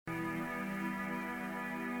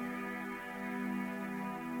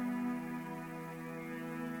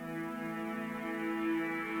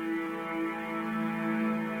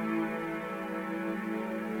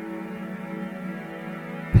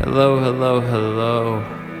Hello, hello, hello.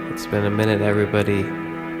 It's been a minute, everybody.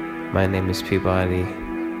 My name is Peabody,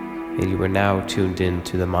 and you are now tuned in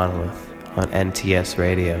to the Monolith on NTS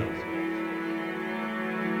Radio.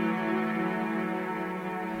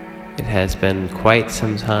 It has been quite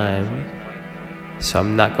some time, so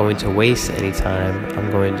I'm not going to waste any time. I'm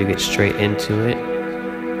going to get straight into it.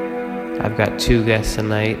 I've got two guests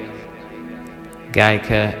tonight,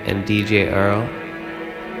 Gaika and DJ Earl,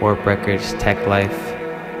 Warp Records, Tech Life.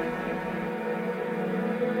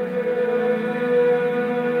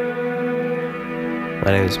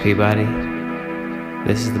 My name is Peabody.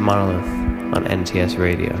 This is the Monolith on NTS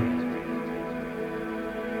Radio.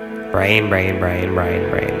 Brain.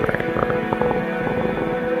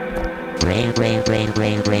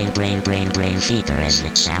 Feeder as the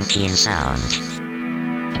champion sound.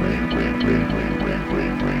 Brain,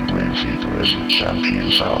 feeder as the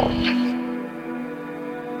champion sound.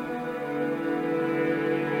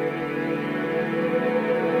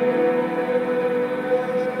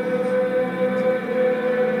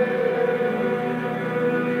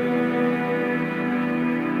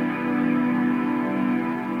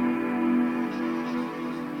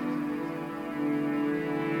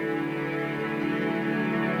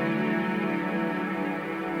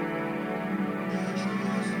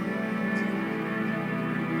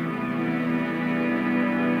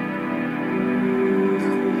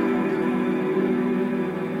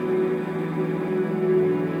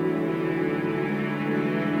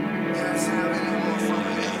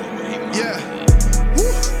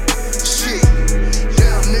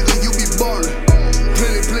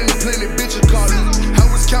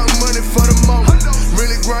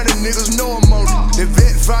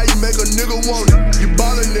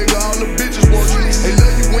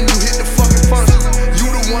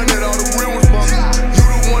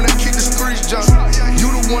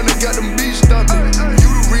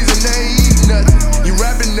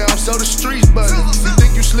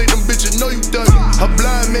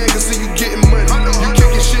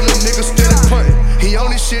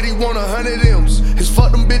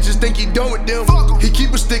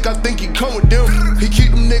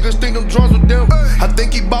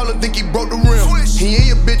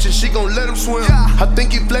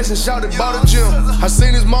 Shouted about the gym. I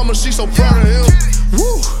seen his mama, she so proud of him.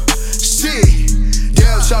 Woo, shit.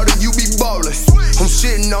 Damn, shouted, you be ballin'. I'm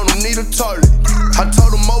shitting on him, need a toilet. I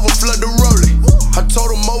told him overflood the rolling. I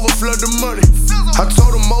told him overflood the money. I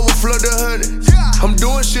told him overflood the honey. I'm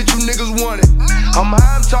doing shit you niggas wanted. I'm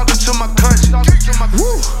high, I'm talking to my country.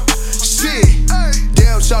 Woo, shit.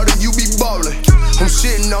 Damn, shouted, you be ballin'. I'm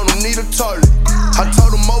shitting on him, need a toilet. I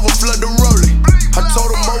told him overflood the rolling. I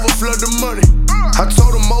told him overflood the money. I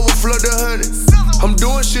told him overflood the honey. I'm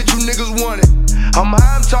doing shit you niggas wanted. I'm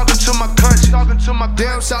high, I'm talking to my country.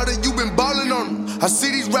 Damn, shouted, you been ballin' on them. I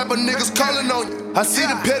see these rapper niggas calling on you. I see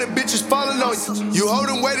the petty bitches falling on you. You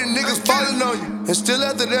holding weight and niggas falling on you. And still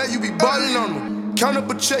after that, you be ballin' on them. Count up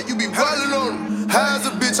a check, you be wildin' on them. High as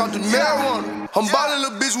a bitch out the marijuana. I'm ballin',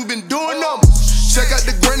 little bitch, we been doing numbers. Check out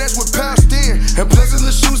the grain, that's what passed in. And plus his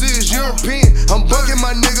little shoes is European. I'm bugging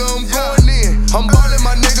my nigga, I'm going in. I'm ballin'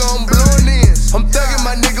 my nigga, I'm blowing in. I'm thugging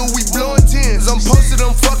my nigga, we blowing tens. I'm posted,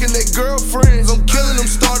 I'm fucking their girlfriends. I'm killing them,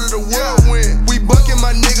 started a whirlwind. We bucking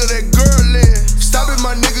my nigga, that girl in. Stop it,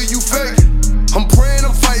 my nigga, you faking. I'm praying,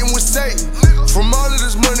 I'm fighting with Satan. From all of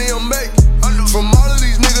this money I'm making. From all of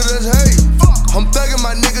these niggas that's hating. I'm thugging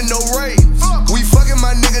my nigga, no rating. We fucking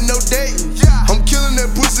my nigga, no dating. I'm killing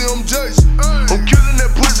that pussy, I'm Jason. I'm killing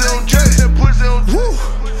that pussy, I'm Jason. Woo,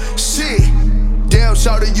 shit. Damn,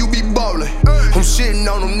 shawty, you be ballin'. I'm shitting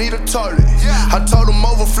on him, need a toilet. I told him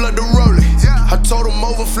overflood the rolling. I told him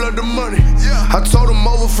overflood the money. I told him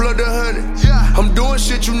overflood the honey. I'm doing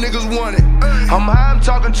shit you niggas wanted. I'm high, I'm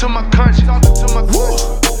talking to my country. Woo,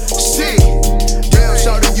 shit. Damn,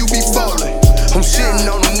 shawty, you be ballin'. I'm shitting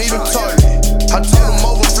on him, need a toilet. I told him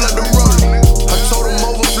overflood the rolling. I told him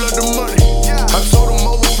overflood the money. I told him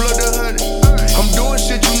overflood the honey. I'm doing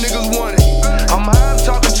shit you niggas wanted. I'm high, I'm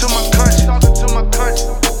talking to my country.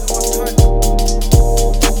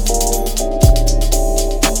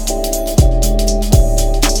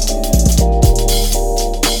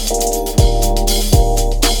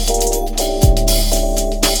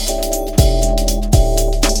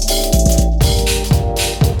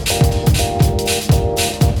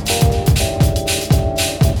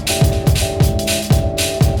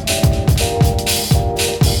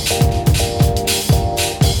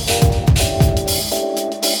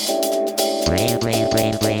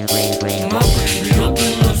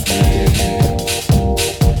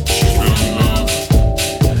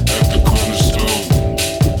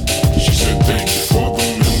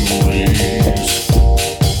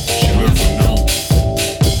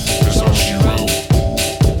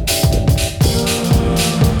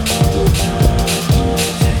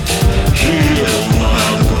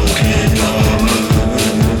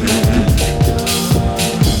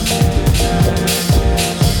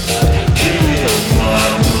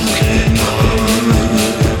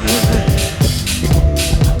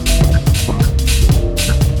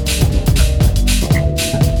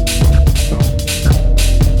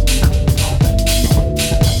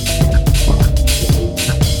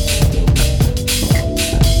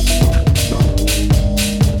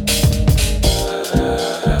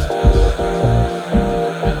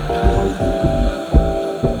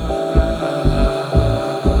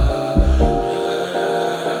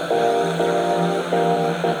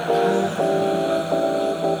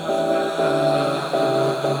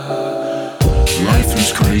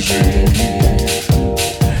 crazy, and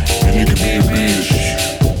it can be a bitch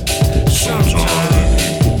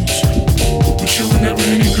sometimes, but you were never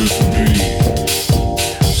any good for me.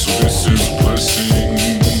 So this is a blessing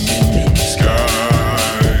in disguise.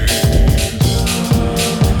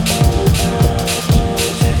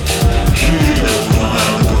 Heal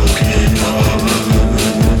my broken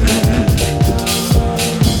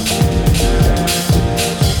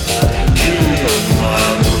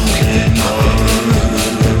heart.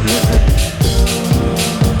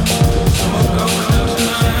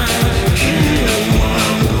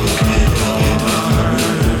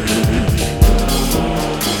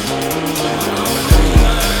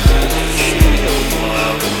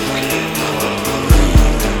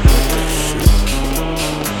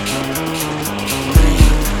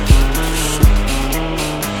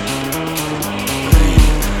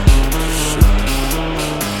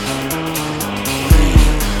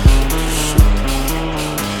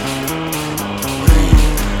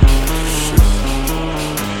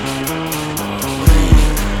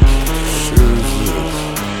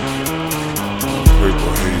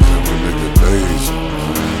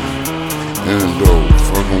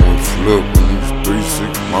 Fucking with Flip and these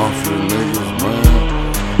 3-6 mafia niggas, man.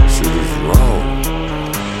 Shit is raw.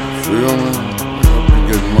 Feel me? I be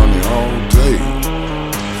getting money all day.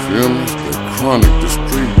 Feel me? The chronic, the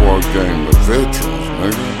street war game, the veterans,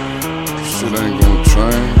 nigga. Shit ain't gonna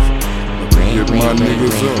change. I be getting my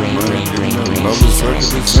niggas up, man. Give me another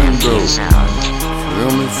second to sing though.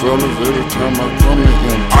 Feel me, fellas? Every time I come in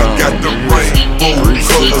town, I got the rainbow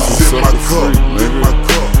colors in my cup,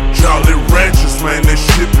 nigga. Jolly Ranchers, man, that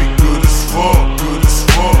shit be good as fuck, good as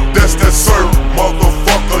fuck. That's that syrup,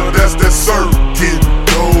 motherfucker, that's that syrup. Get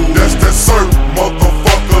dough, that's that syrup,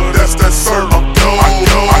 motherfucker, that's that syrup. I'm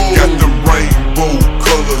dough. I got them rainbow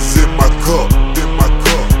colors in my cup, in my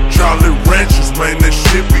cup. Jolly Ranchers, man, that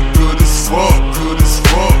shit be good as fuck, good as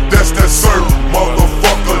fuck. That's that syrup,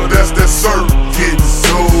 motherfucker, that's that syrup. Get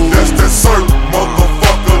dough, that's that syrup,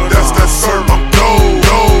 motherfucker, that's that syrup. I'm dough.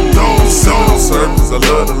 Service, I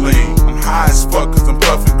love the lean. I'm high as fuck cause I'm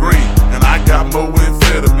puffin' green. And I got more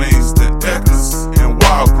amphetamines than Eckers and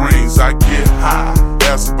Walgreens. I get high,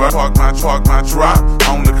 that's a bird. Park my drop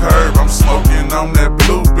on the curb. I'm smoking on that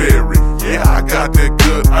blueberry. Yeah, I got that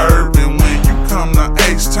good herb. And when you come to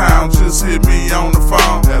H-Town, just hit me on the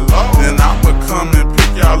phone. Hello. Then I'ma come and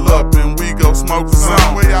pick y'all up and we go smoke the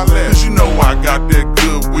zone. Where y'all at? Cause you know I got that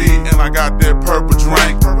good weed and I got that purple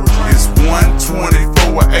drink. It's 120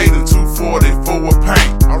 for an 8 and 240 for a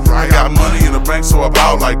paint. I got money in the bank, so I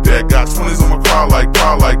bout like that. Got 20s on my crowd like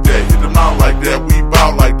that. Hit them out like that, we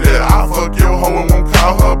bout like that. I'll fuck your hoe and won't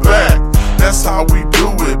call her back. That's how we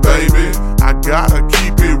do it, baby. I gotta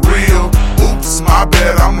keep it real. Oops, my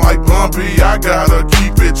bad, I'm like Bumpy. I gotta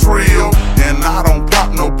keep it real. And I don't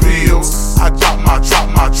pop no pills. I drop my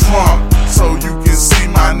trunk so you can see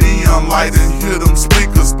my neon light and hear them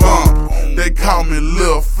speakers bump. They call me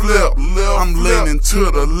Lil Flip. I'm leaning to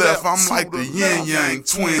the left. I'm like the yin yang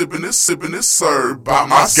twin. Sipping this served by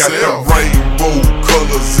myself. I got them rainbow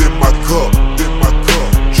colors in my cup, in my cup.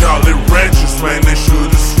 Jolly Ranchers, man, they should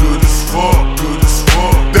as good as fuck, good as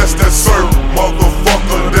fuck. That's that syrup,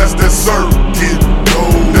 motherfucker. That's that syrup. Get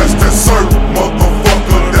dough. That's that syrup,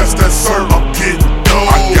 motherfucker. That's that syrup. I'm getting dough.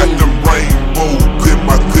 I got them rainbow in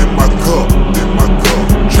my cup, in my cup.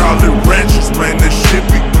 Jolly Ranchers, man, that shit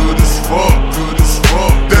be good as fuck, good as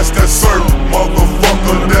fuck. That's that syrup,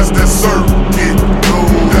 motherfucker, that's that syrup. Get dough,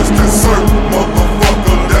 that's that syrup,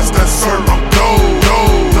 motherfucker, that's that syrup. I'm dough.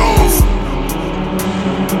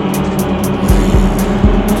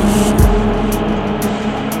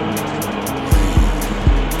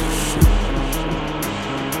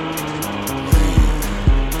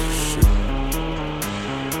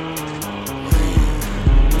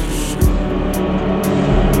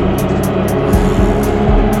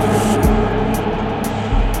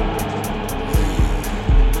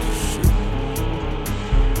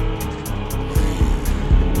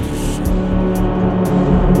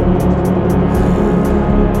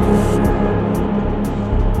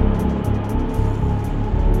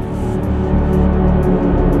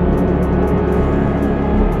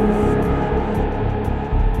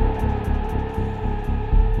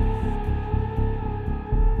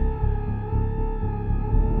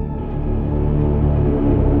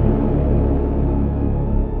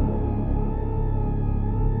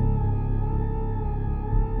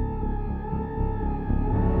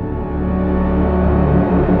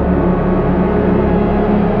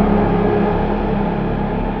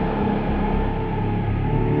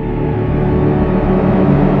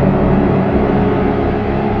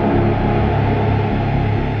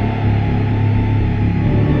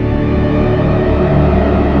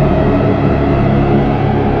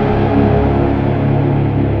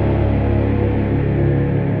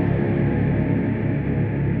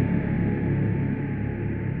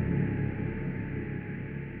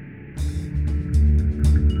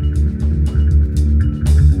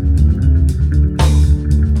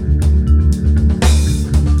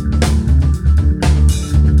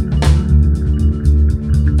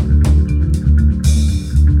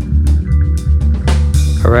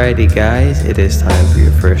 Alrighty guys, it is time for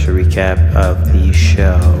your first recap of the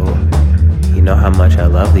show. You know how much I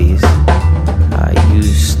love these. You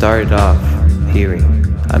started off hearing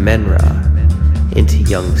Amenra, into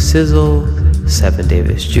Young Sizzle, Seven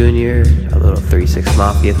Davis Jr., a little 3-6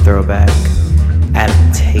 Mafia throwback,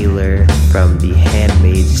 Adam Taylor from the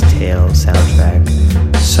Handmaid's Tale soundtrack.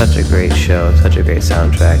 Such a great show, such a great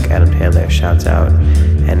soundtrack. Adam Taylor, shouts out.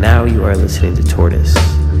 And now you are listening to Tortoise.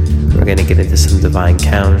 We're gonna get into some Divine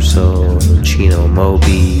Council, Chino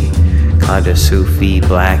Moby, Conda Sufi,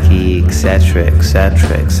 Blackie, etc.,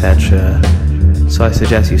 etc., etc. So I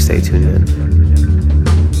suggest you stay tuned in.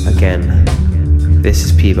 Again, this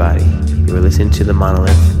is Peabody. You are listening to the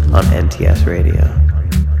Monolith on NTS Radio.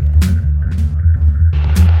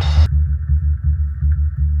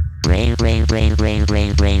 Brain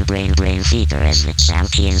Feeder as the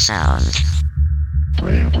champion sound.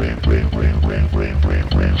 Brain Feeder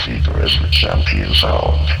as the champion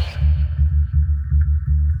sound.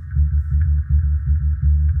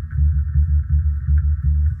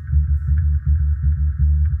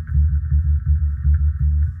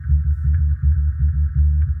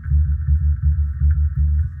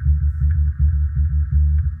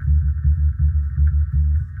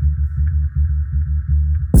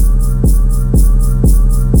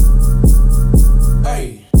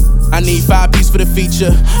 I need 5 pieces for the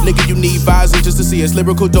feature. Nigga, you need visor just to see us.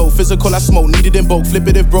 Lyrical dough, physical, I smoke. Needed in bulk, flip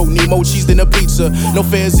it if broke. Need more cheese than a pizza. No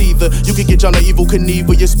fares either. You can get John the Evil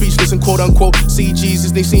Knievel. You're speechless and quote unquote see Jesus.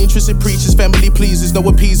 They see interested preachers, family pleases. No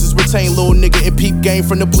appeasers, retain little nigga and peep game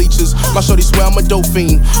from the bleachers. My shorty swear I'm a dope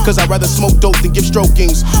fiend, cause I'd rather smoke dope than give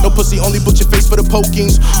strokings. No pussy, only book your face for the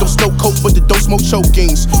pokings. Don't snow coke, but the don't smoke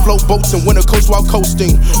chokings. Float boats and winter coast while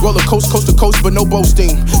coasting. Roller coast to coast, but no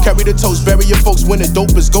boasting. Carry the toast, bury your folks when the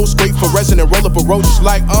dope is go straight for resin and roll up a roach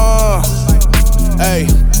like hey,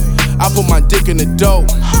 I put my dick in the dope,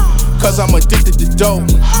 cause I'm addicted to dope.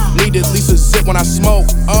 Need at least a zip when I smoke,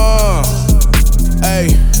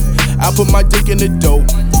 hey, I put my dick in the dope,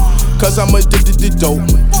 cause I'm addicted to dope.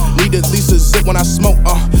 Need at least a zip when I smoke,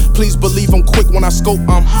 please believe I'm quick when I scope,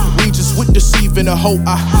 Regis with deceiving a hoe,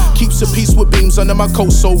 keeps a piece with beams under my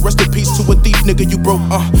coat, so rest in peace to a thief, nigga, you broke,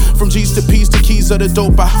 from G's to P's to keys of the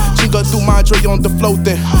dope, chinga through my joy on the float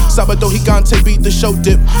then, Sabado Gigante beat the show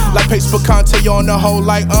dip, like pace Picante on the hoe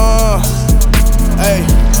like, hey,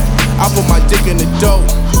 I put my dick in the dope,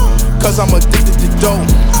 cause I'm addicted to dope,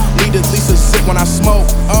 need at least a zip when I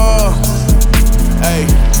smoke, hey,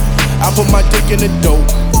 I put my dick in the dope,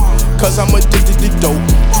 cause I'm addicted to dope.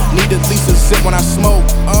 Need at least a zip when I smoke,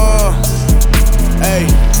 hey,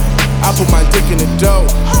 I put my dick in the dope,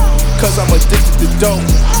 cause I'm addicted to dope.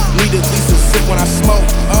 Need at least a zip when I smoke,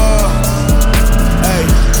 hey,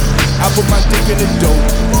 I put my dick in the dope,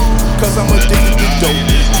 cause I'm addicted to dope.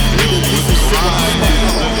 Need at least a zip when I smoke.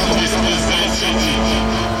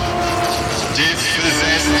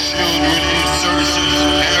 Dispossessed children in search of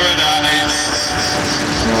paradise.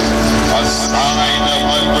 A sign of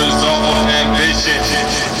unresolved ambition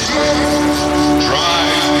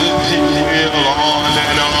drives the people on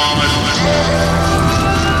and on.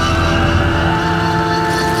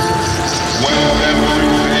 Wherever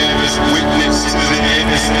bears witness to the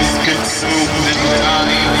innocence consumed in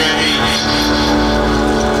dying rage,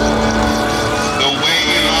 the way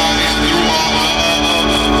lies through all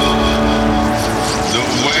love. The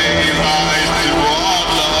way lies through all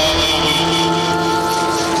love.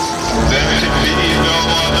 There can be no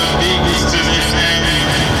other means to this end,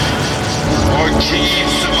 or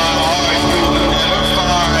keys to my heart you will never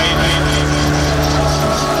find,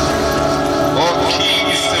 or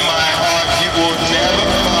keys to my heart you will never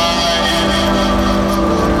find.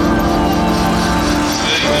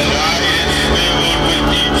 The night is filled with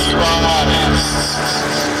deep cries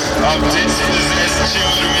of dispossessed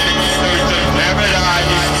children in search of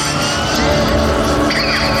paradise.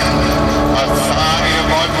 A sign of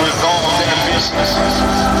unresolved ambition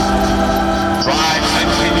drives the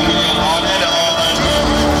people on and on.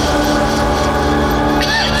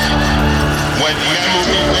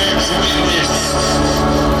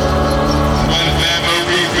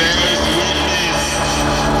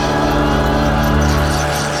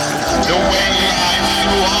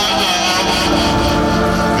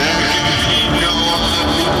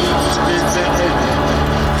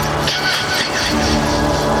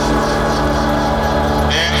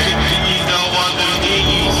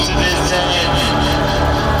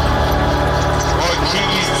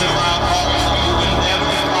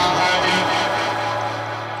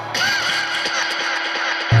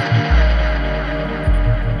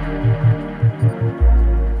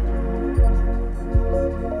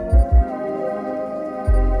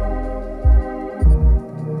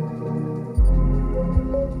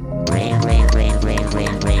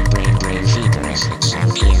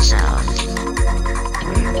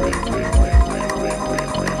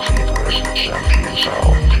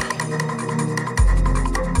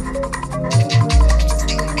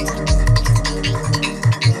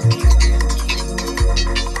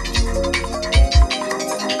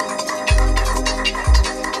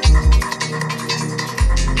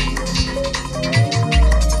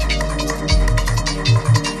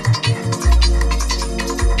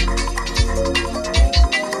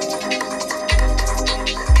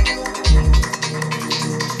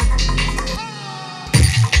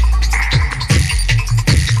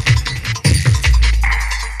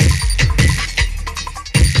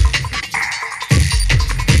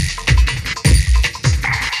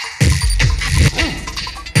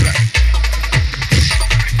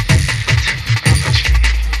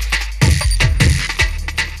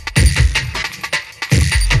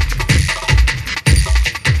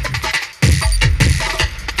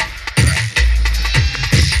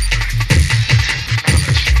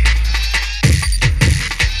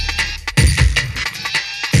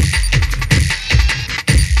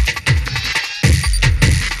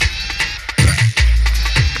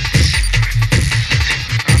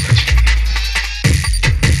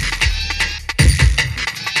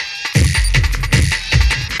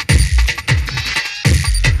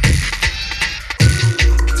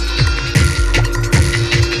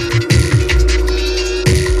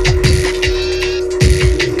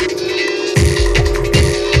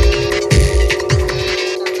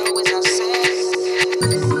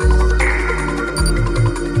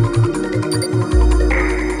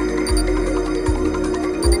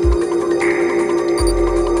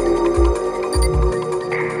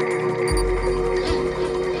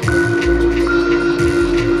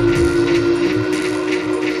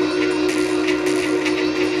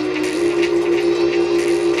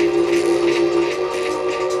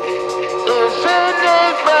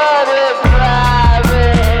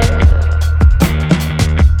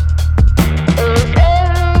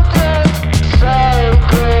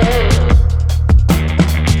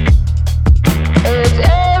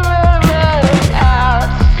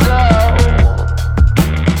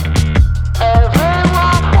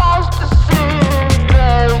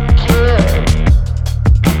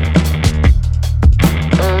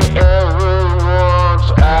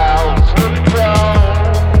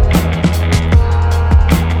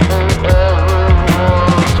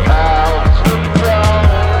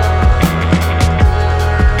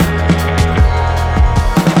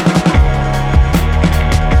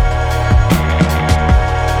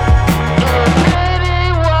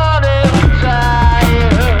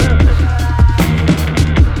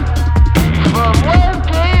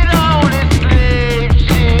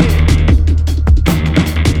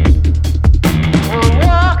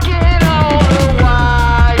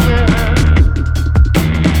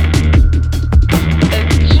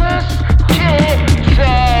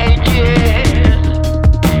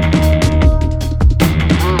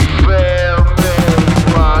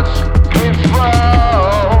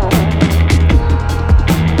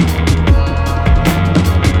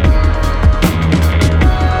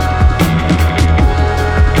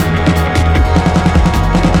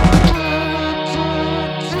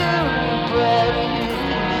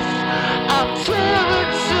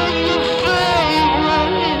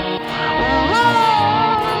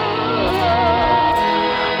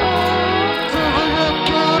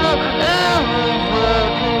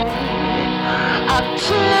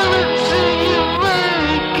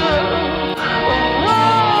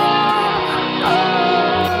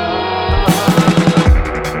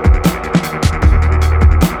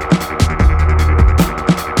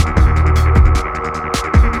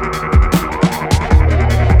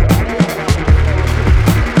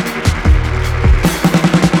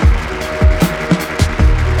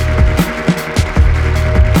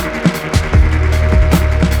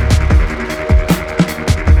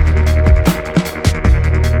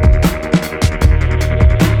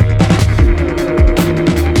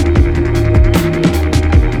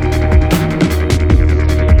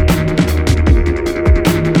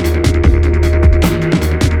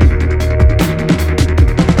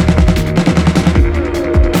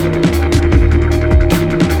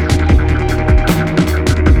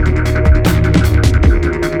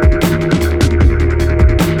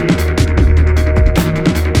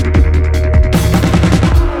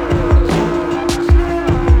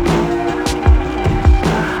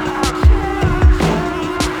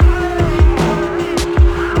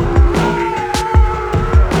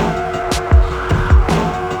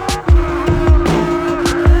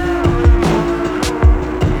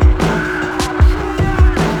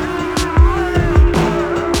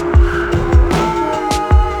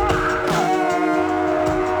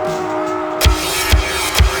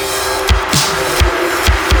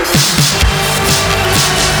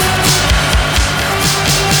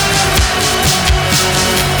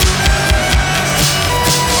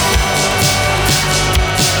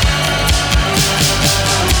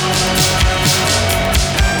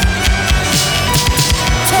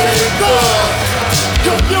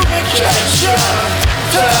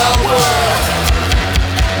 power.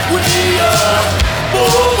 We are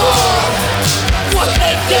more. What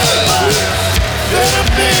they gave us,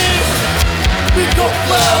 enemies. We gon'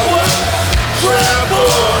 flower,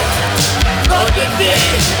 tremble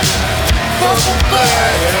underneath. Purple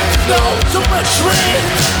flag, no to retreat.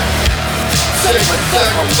 Sacred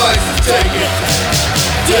sacrifice is taken,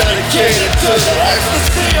 dedicated to the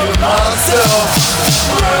ecstasy of myself.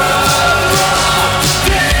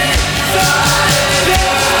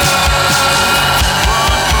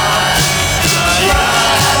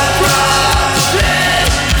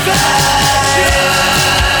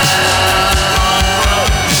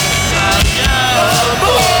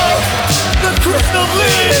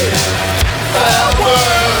 Crystalline power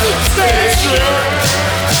station.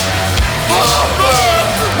 Harbor,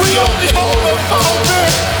 we only hold a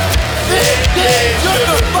moment. Endanger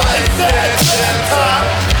the fight at that time.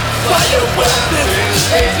 Fire weapons,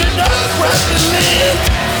 aging us rapidly.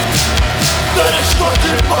 The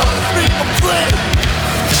destruction must be complete.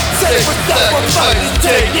 Sacred sacrifice is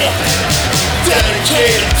taken,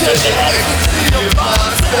 dedicated to the ecstasy of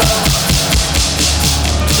myself.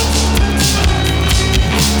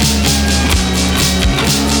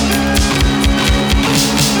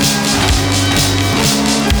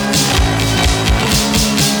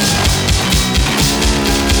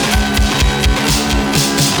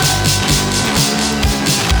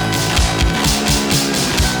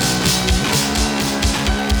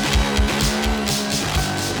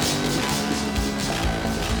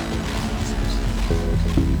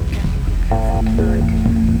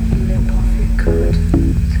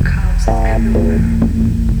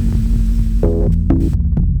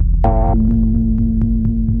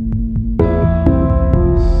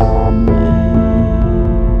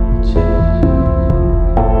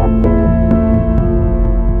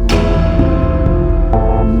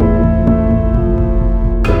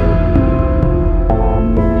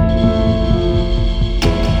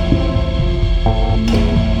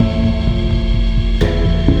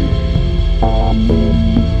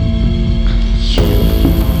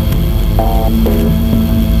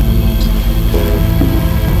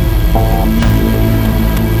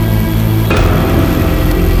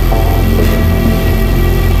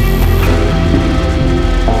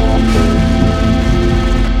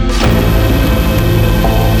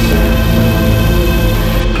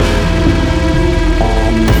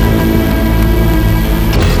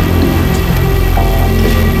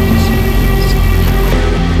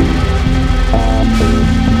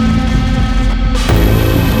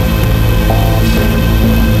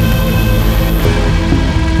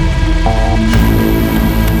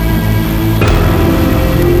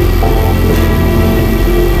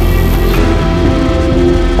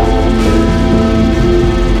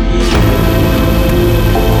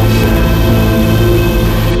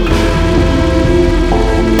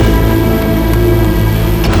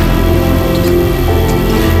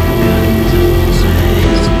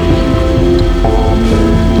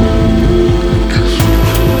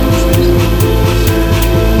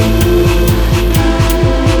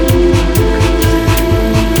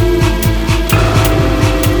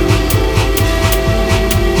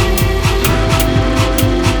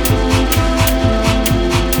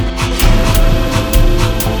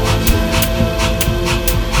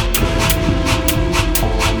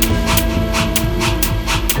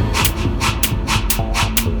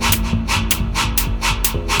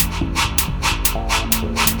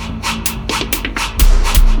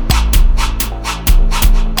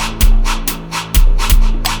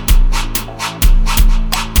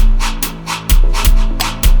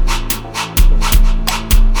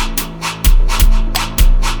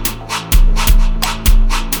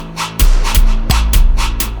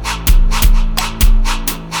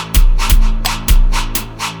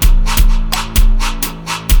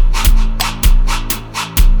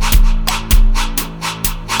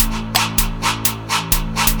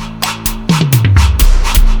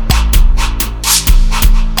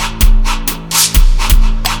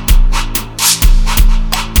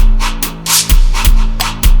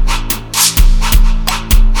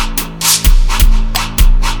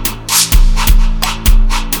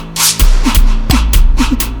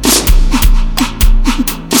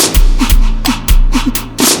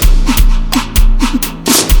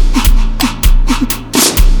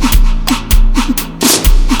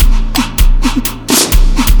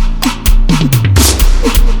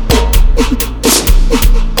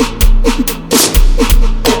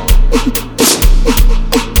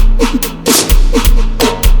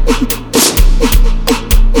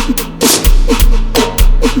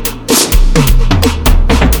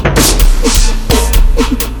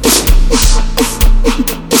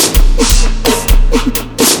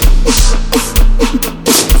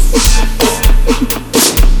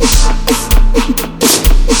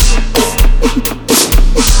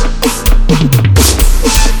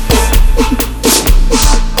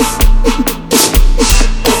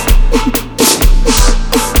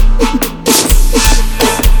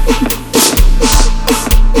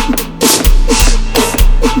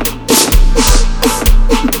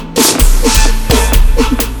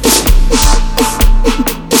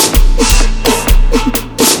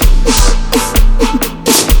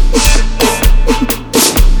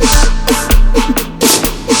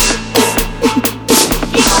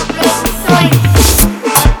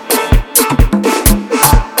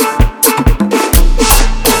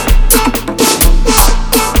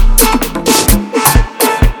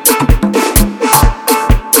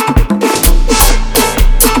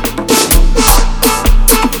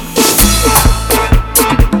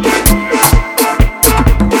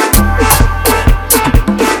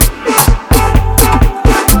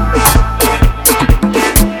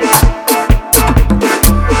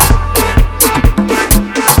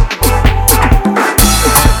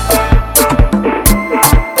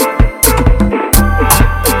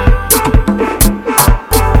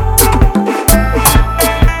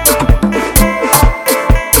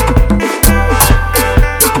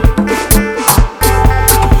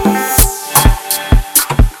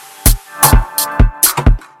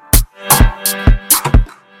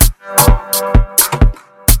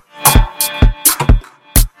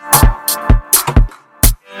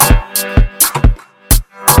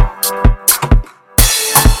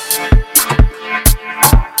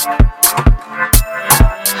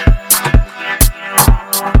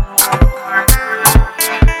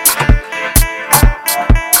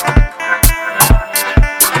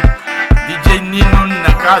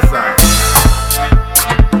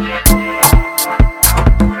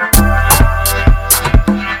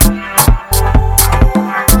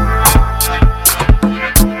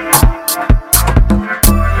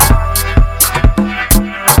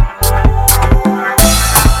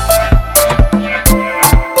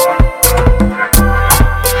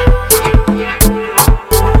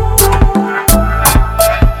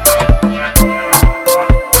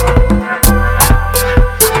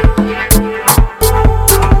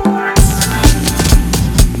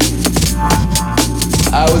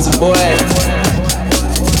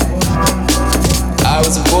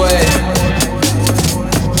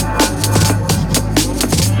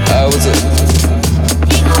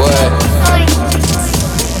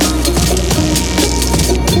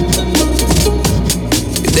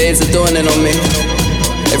 dawning on me.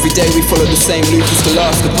 Every day we follow the same loop as the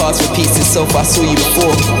last. The past repeats itself. I saw you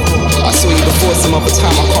before. I saw you before some other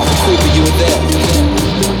time. I can't recall, but you were there.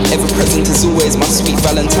 Ever present as always, my sweet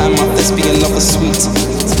Valentine. My thespian lover sweet.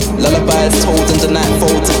 Lullabies told under night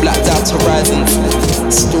folds of blacked out horizons.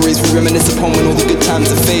 Stories we reminisce upon when all the good times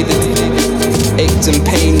have faded. Ached and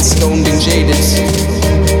pained, stoned and jaded.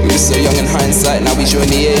 We were so young in hindsight, now we join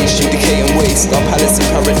the age, due decay and waste. Our palace in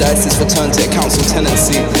paradise is returned to a council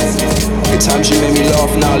tenancy. Good times you made me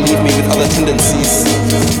laugh, now leave me with other tendencies.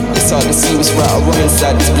 It's hard to see what's right or wrong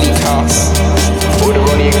inside this bleak house. Order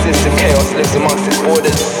only exists if chaos lives amongst its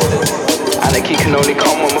borders. Anarchy can only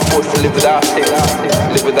come when we're forced to live without it.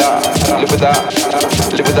 Live without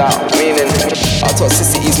meaning. Our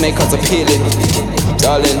toxicities make us appealing.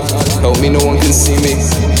 Darling, help me, no one can see me.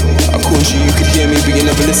 I called you, you could hear me, but you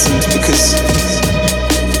never listened because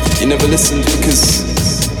you never listened because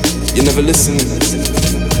you never listened.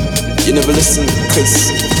 You never listened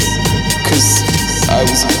because I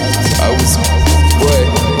was boy.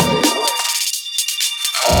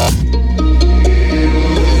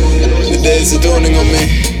 The days are dawning on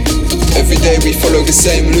me. Every day we follow the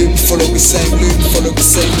same loop, follow the same loop, follow the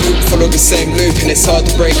same loop, follow the same loop, and it's hard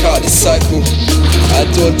to break out this cycle. I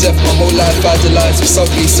adored death my whole life, idolized was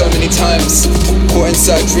ugly so many times. Caught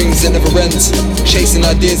inside dreams that never end, chasing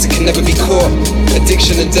ideas that can never be caught.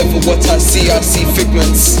 Addiction and death are what I see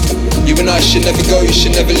figments. You and I should never go, you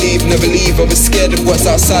should never leave, never leave. I was scared of what's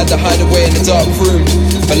outside the hideaway in the dark room.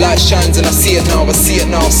 But light shines and I see it now, I see it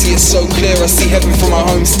now, I see it so clear. I see heaven from my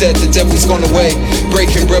homestead, the devil's gone away.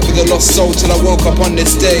 Breaking bread with a lost soul till I woke up on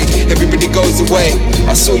this day. Everybody goes away.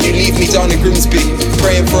 I saw you leave me down in Grimsby,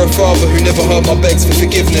 praying for a father who never heard my begs for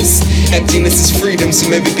forgiveness. Emptiness is freedom, so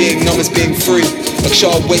maybe being numb is being free. A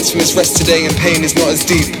child waits from his rest today and pain is not as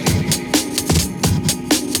deep.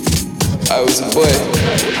 I was a boy.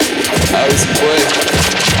 I was a boy.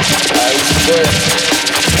 I was a boy.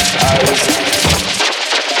 I was a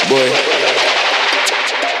boy.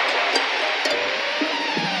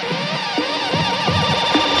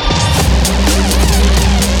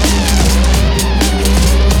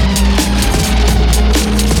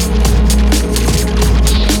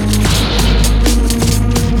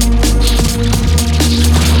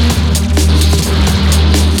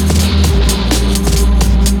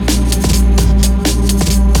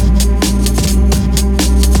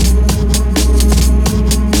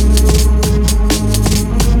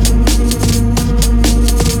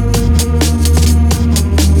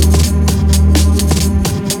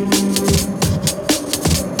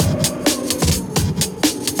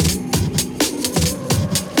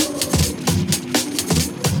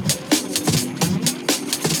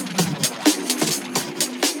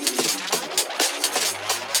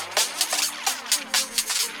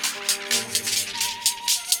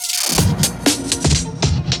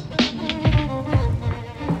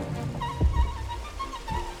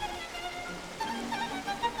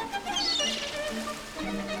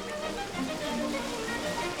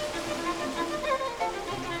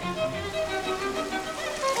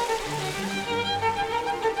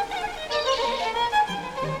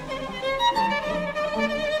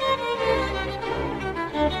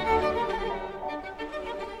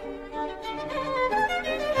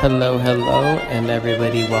 Hello, and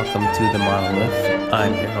everybody, welcome to the Monolith.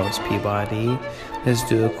 I'm your host, Peabody. Let's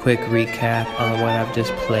do a quick recap on what I've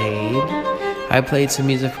just played. I played some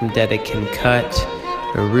music from Dead It Can Cut,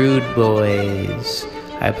 The Rude Boys.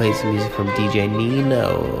 I played some music from DJ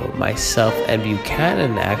Nino, myself, and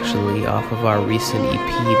Buchanan, actually, off of our recent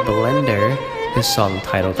EP, Blender, his song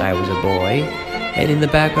titled I Was a Boy. And in the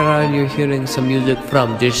background, you're hearing some music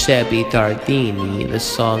from Giuseppe Tardini, the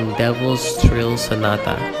song Devil's Trill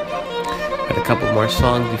Sonata. Got a couple more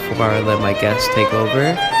songs before I let my guests take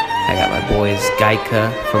over. I got my boys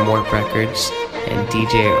Gaika from Warp Records and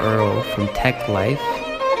DJ Earl from Tech Life.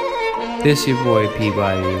 This your boy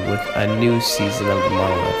Peabody with a new season of the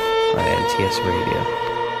Monolith on NTS Radio.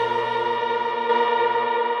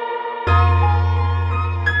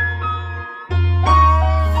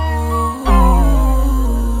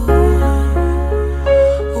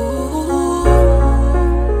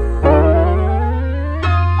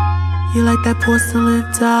 You like that porcelain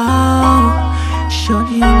doll?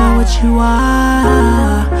 Shorty, you know what you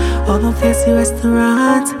are. All them fancy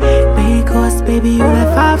restaurants, main course, baby, you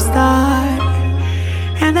that 5-star.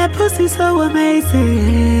 And that pussy so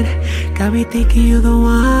amazing, got me thinking you the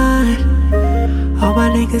one. All my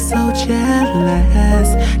niggas so jealous,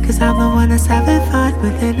 cause I'm the one that's having fun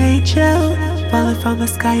with an angel. falling from the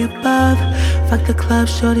sky above. Fuck the club,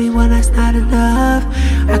 shorty, one night's not enough.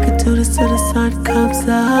 I could do this till the sun comes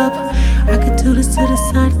up. I could do this till the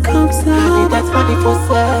sun comes up. I need that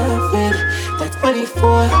 24/7. That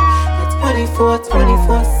 24. That 24,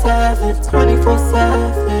 24/7.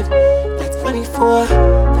 24/7. That 24.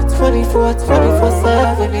 That 24,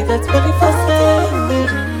 24/7. Need that 24/7.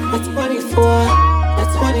 That 24. That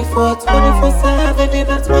 24, 24/7. Need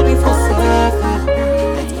that 24/7.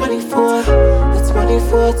 That 24. That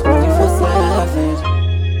 24, 24/7.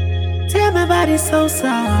 Damn, my body's so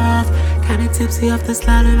soft. Kinda tipsy off this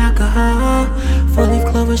line and alcohol. Full-leaf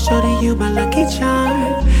clover, shorty, you my lucky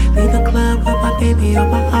charm. Leave the club with my baby on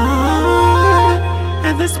my arm.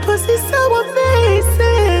 And this pussy's so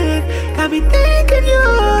amazing. Got me thinking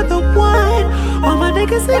you're the one. All my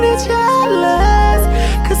niggas in it jealous.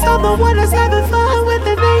 Cause I'm the one that's having fun with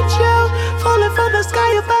an angel. Falling from the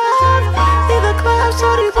sky above. Leave the club,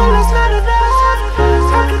 shorty, but it's not enough.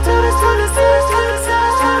 I can do this till the sun comes up.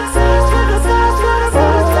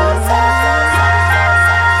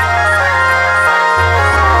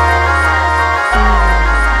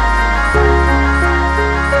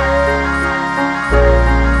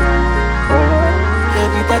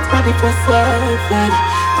 That's 24/7,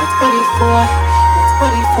 that's 24, that's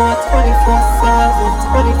 24, 24/7,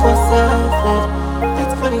 24/7,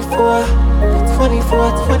 that's 24, that's 24,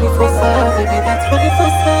 24/7, yeah, that's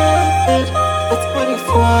 24/7, that's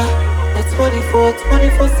 24, that's 24,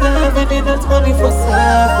 24/7, yeah, that's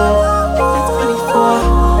 24/7, that's 24,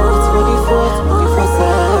 that's 24,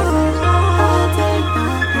 24/7.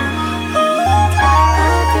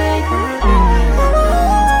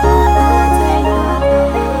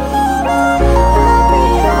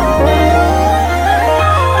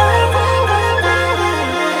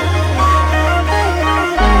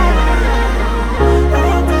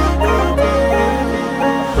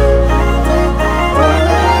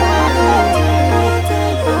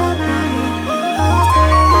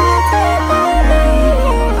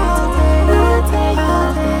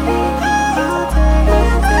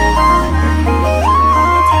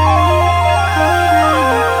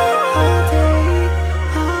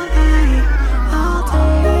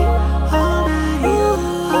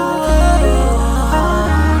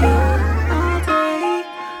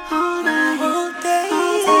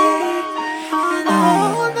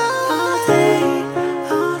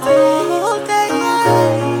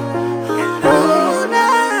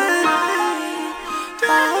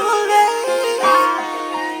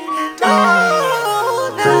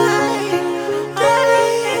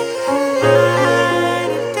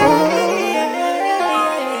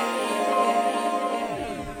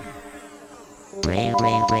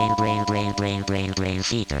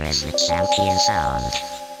 Feature as the champion sound.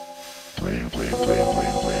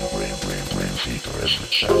 Feature as the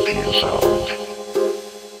champion sound.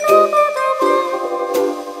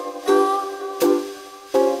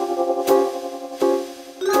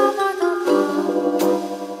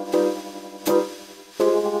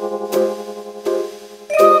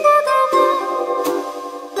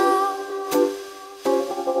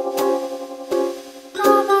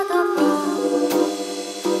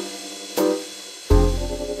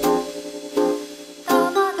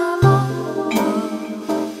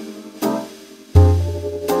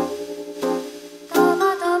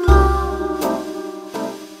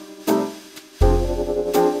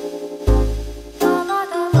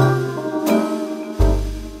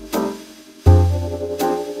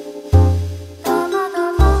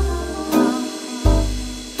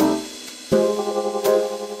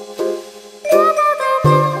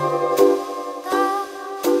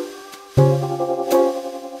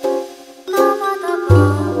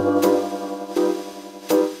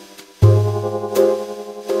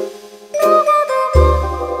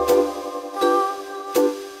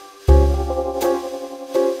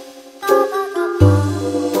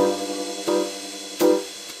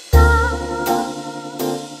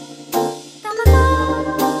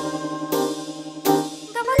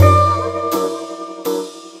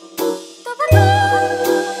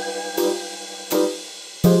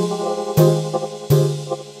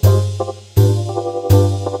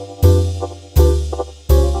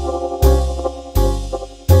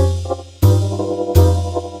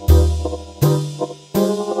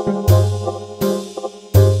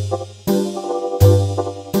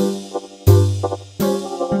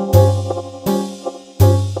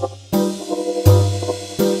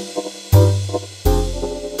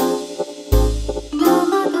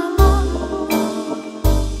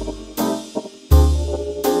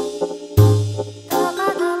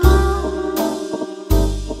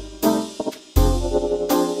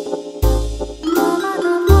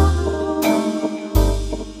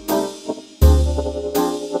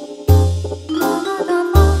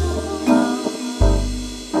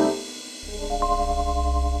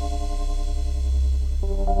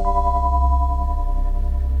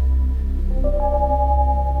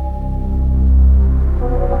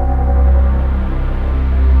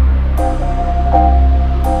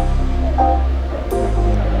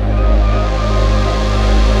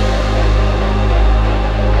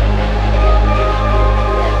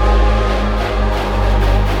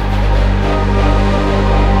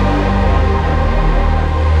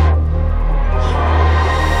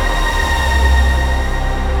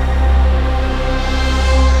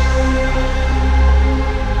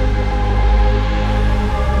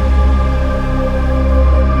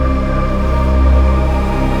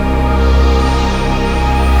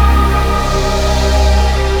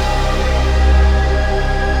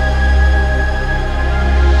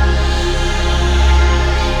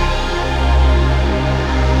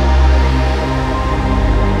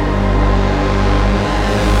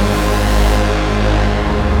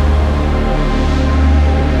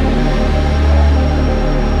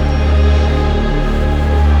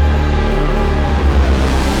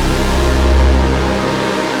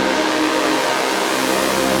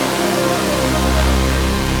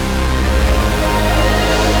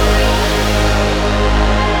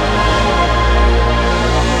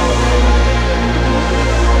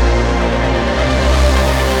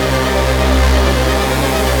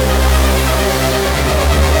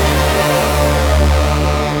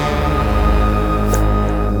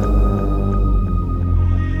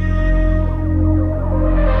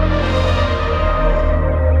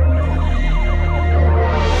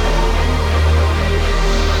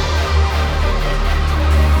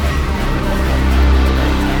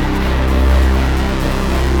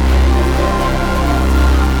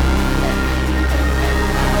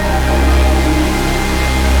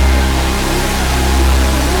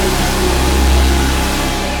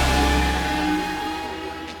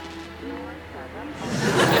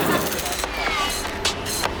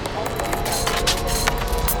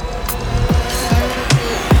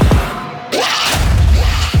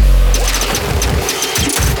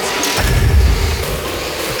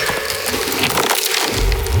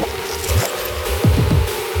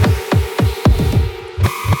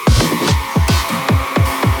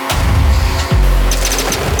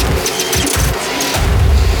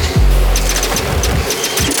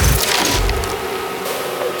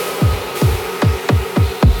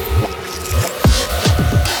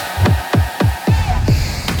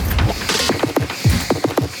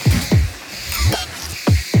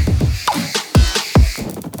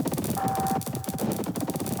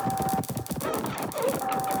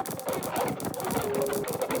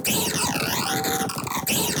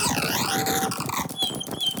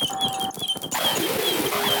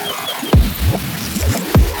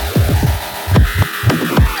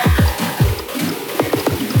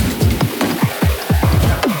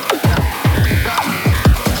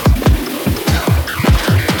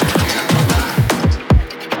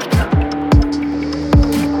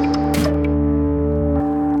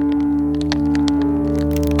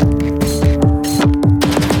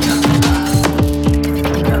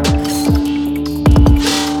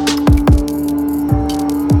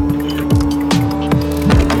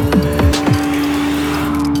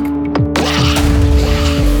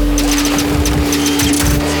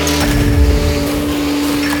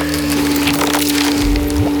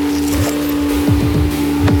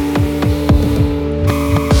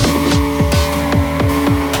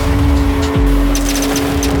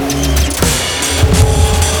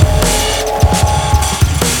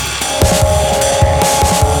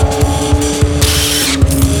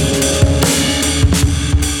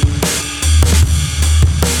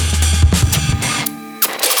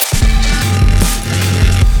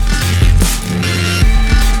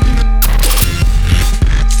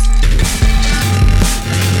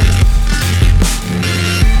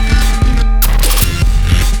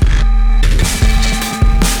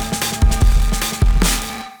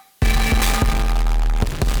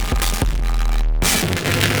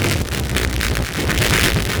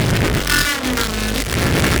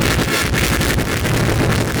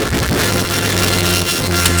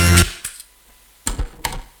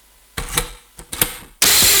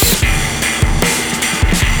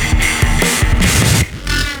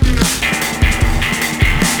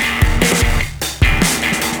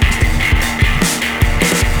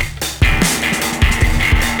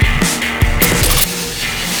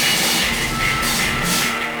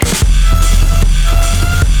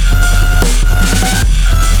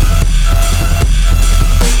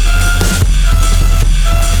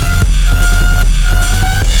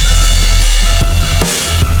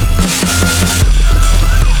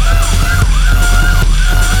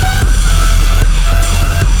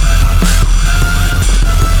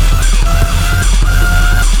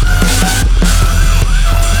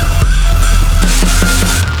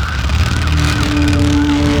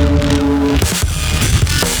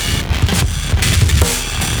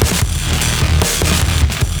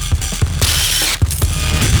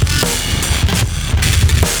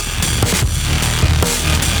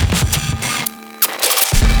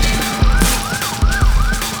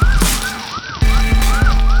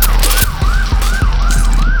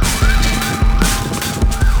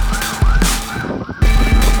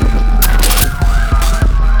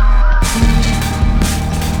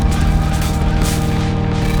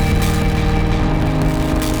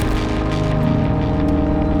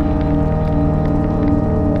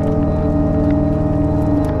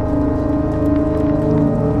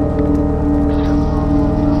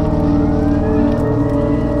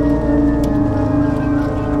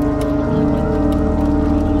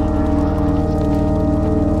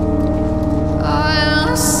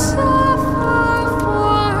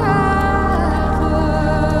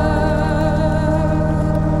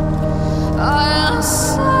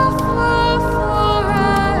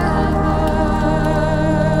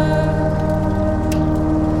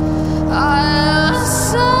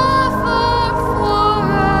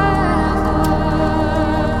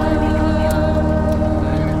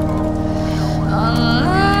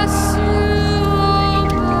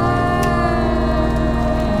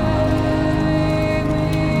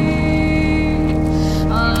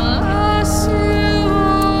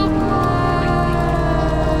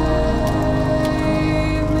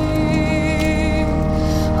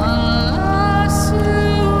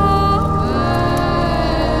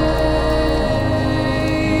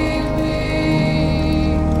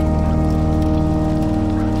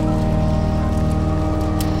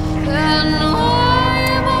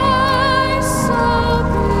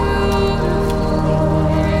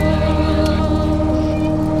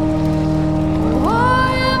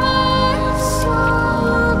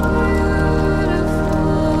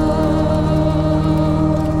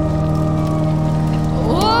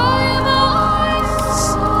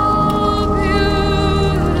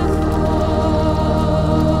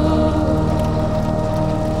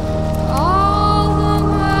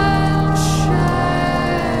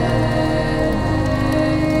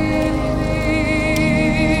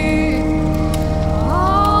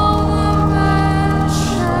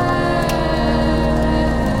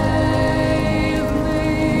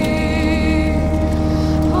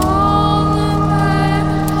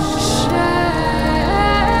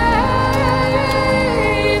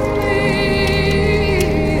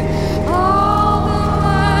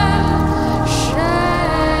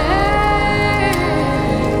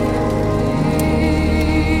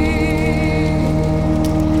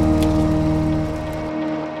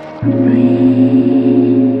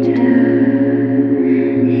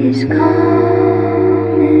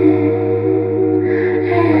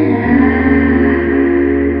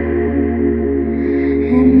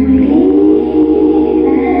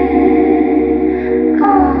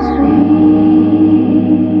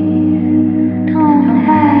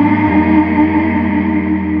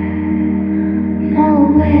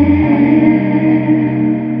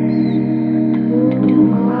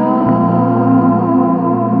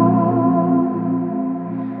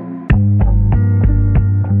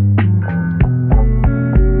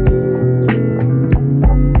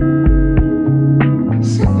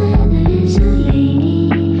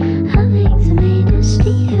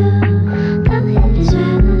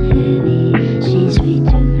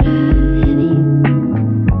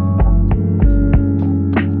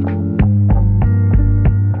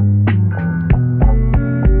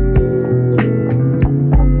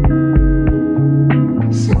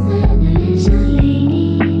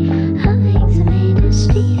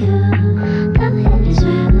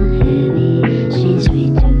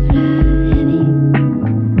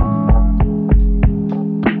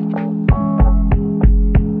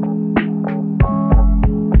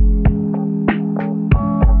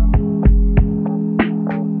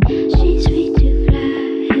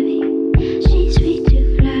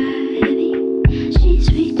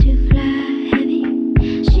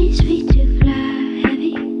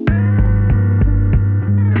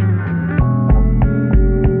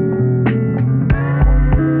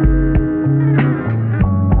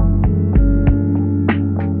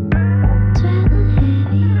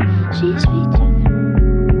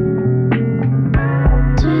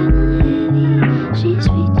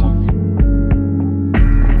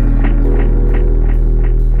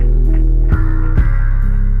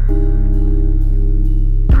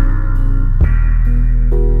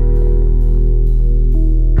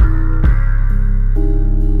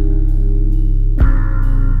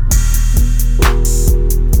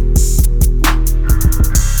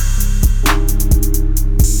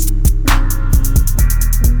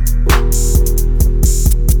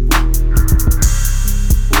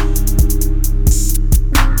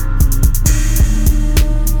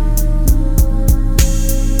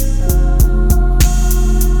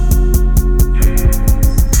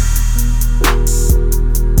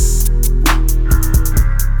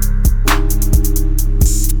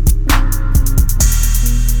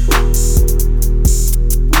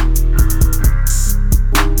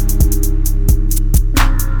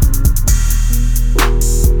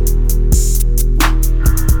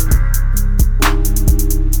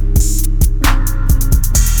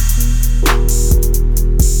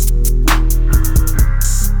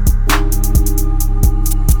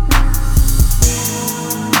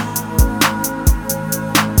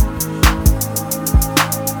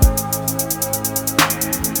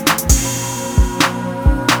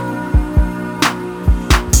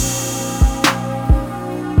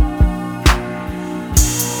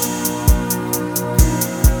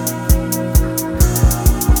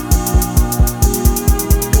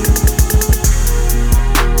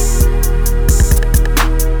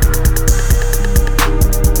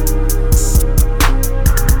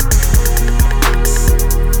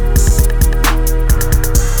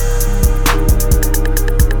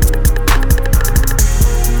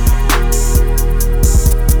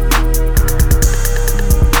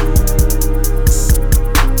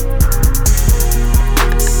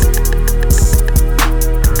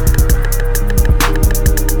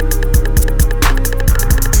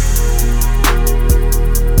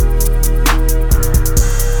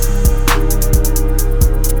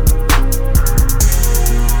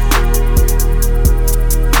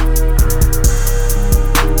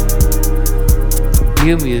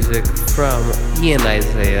 New music from Ian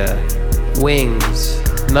Isaiah, Wings,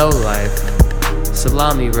 No Life,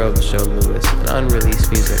 Salami Roadshow Lewis, and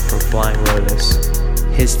unreleased music from Flying Lotus,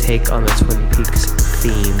 his take on the Twin Peaks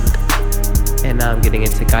theme. And now I'm getting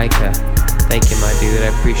into Gaika. Thank you, my dude.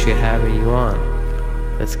 I appreciate having you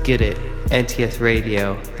on. Let's get it. NTS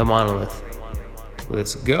Radio, the Monolith.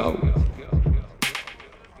 Let's go.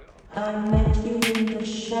 I met you in the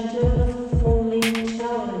shadow of falling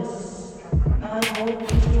towers. I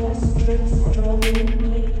walked your streets, drawing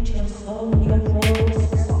pictures on your walls,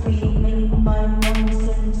 screaming my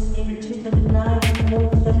nonsense into the night. More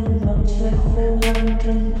than motor for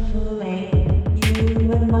London play. You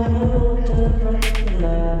were my older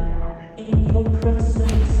brother. In your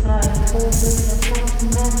presence, I ordered about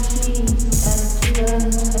machines and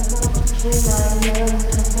learned about drill. I learned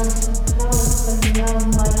about power, and now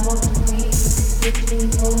my heart beats.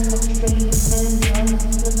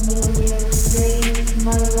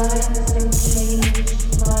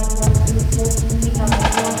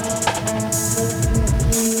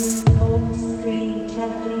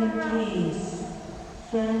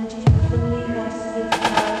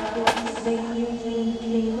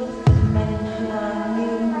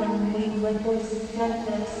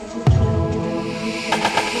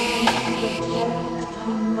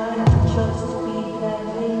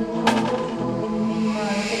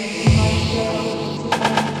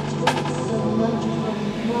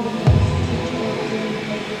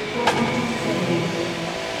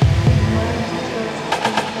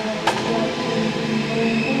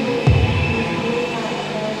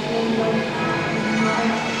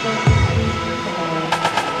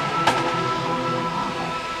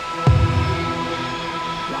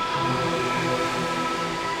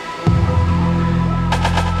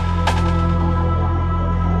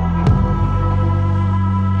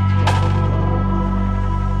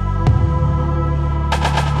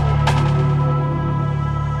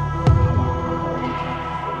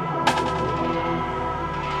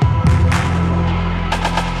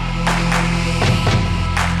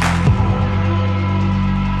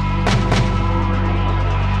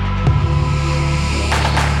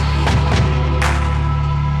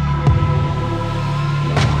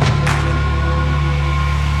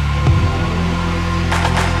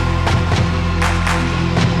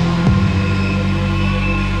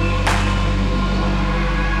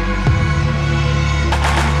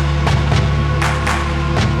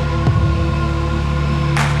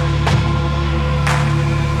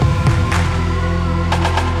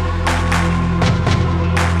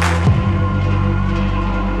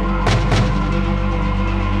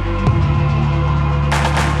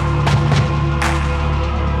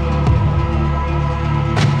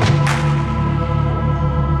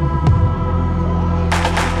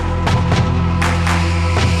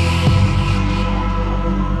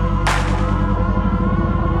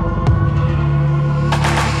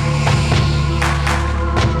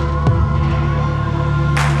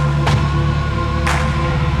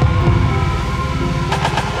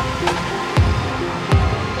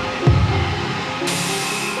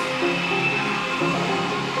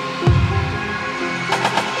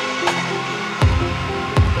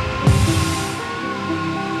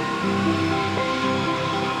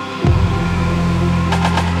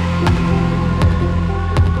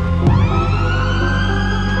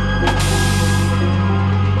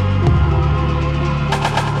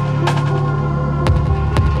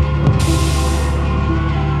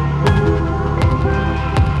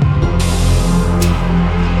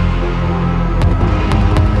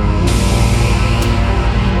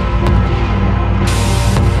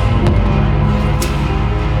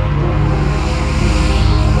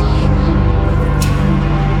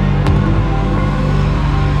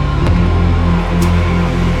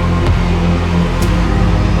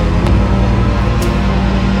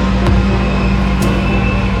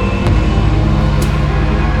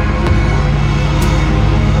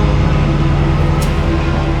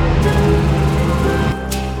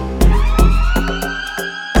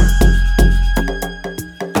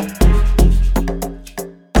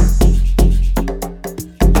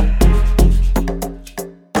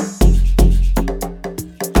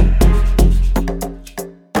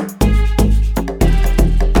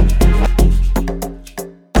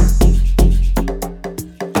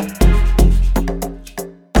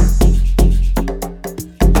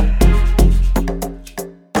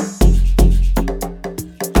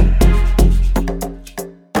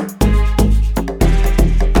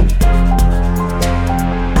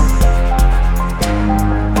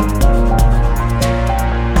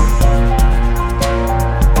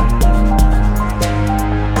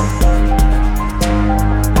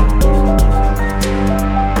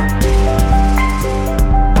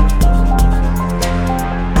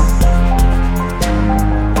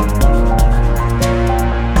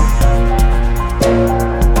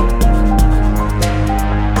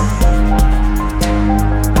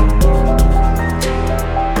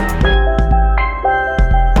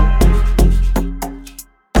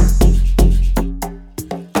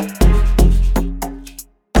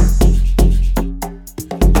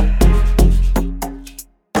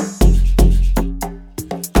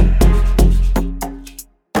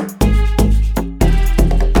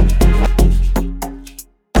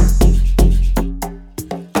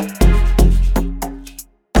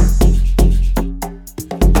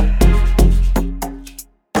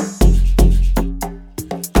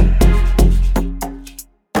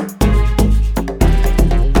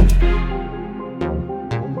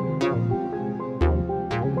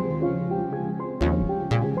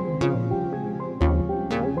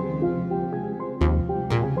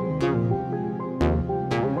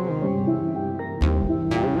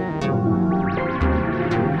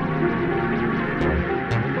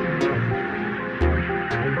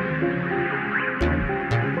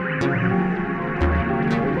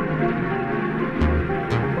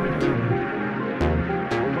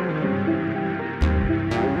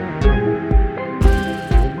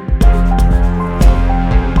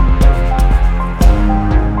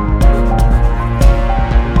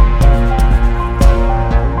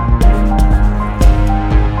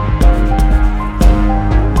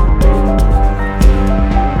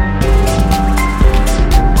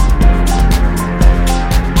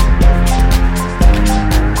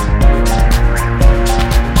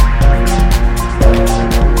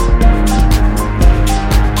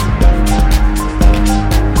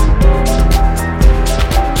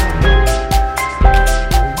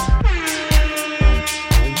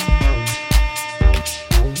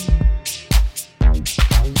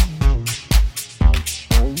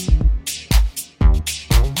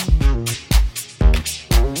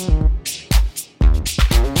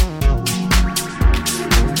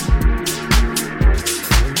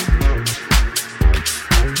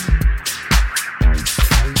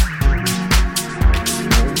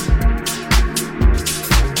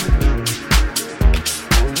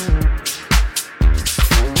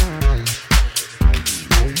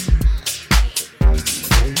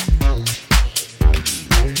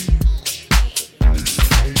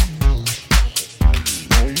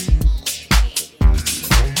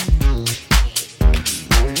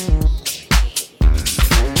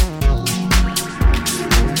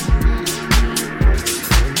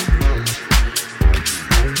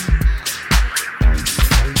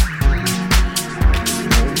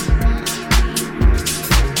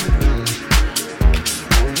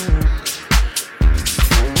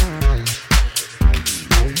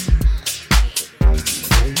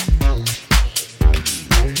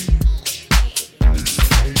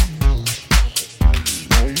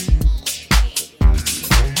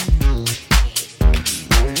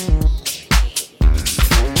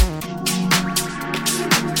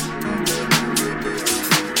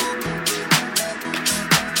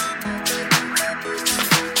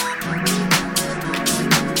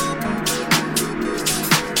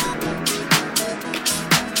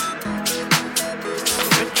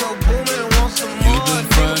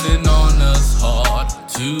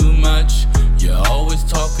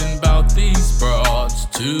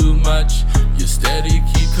 too much. You steady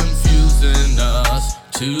keep confusing us.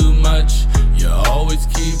 Too much. You always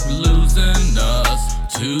keep losing us.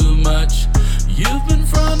 Too much. You've been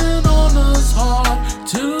fronting on us hard.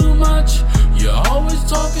 Too much. You're always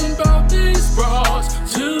talking about these bras.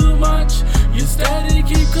 Too much. You steady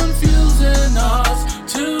keep confusing us.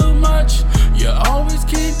 Too much. You always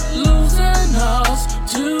keep losing us.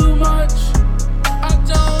 Too much. I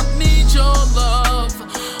don't need your love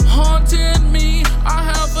haunting me. I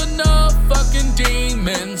have enough fucking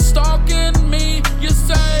demons stalking me. You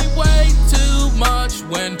say way too much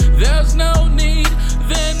when there's no need.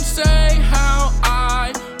 Then say how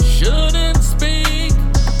I shouldn't speak.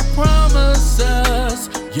 Promises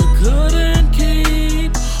you couldn't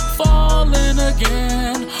keep. Falling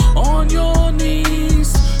again on your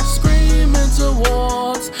knees, screaming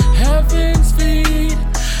towards heaven's feet,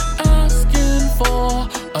 asking for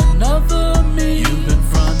another me. You've been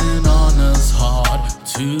fronting on us hard.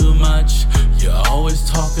 Too much. You're always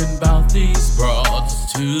talking about these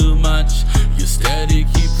broads. Too much. You steady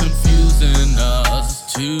keep confusing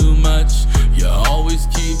us. Too much. You always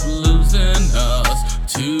keep losing us.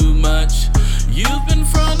 Too much. You've been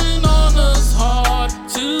fronting on us hard.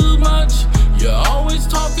 Too much. You're always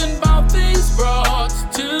talking about these broads.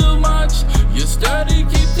 Too much. You steady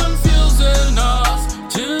keep confusing us.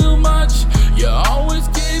 Too much. You always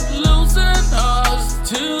keep losing us.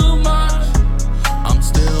 Too much. I'm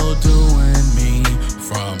still doing me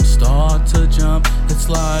from start to jump. It's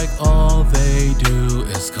like all they do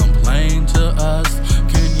is complain to us.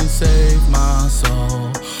 Can you save my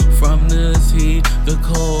soul from this heat? The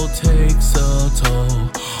cold takes a toll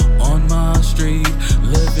on my street.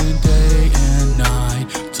 Living day and night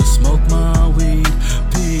to smoke my weed.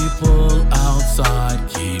 People outside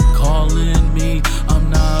keep calling me. I'm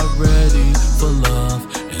not ready for love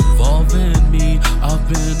involving me. I've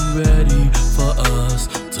been ready for us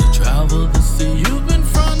to travel the sea. You've been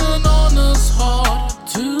fronting on us hard.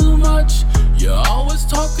 Too much. You're always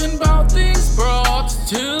talking about these broads.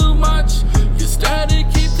 Too much. You steady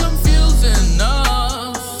keep confusing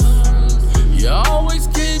us. You always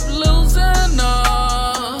keep losing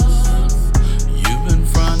us. You've been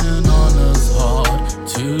fronting on us hard.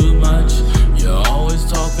 Too much. You're always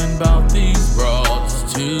talking about these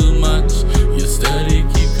broads. Too much. You steady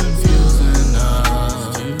keep confusing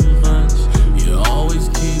us. Too much. You always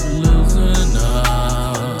keep losing us.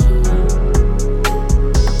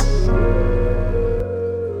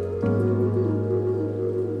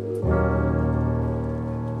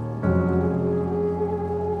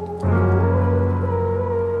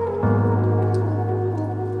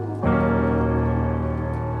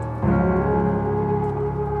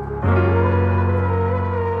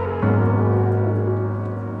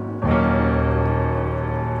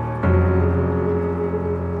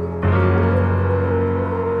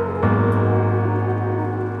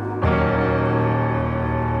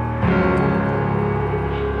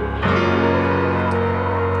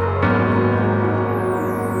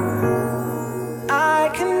 I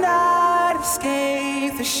cannot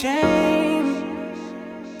escape the shame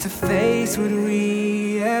to face what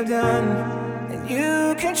we have done. And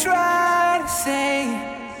you can try to say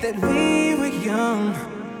that we were young,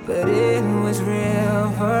 but it was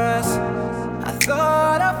real for us. I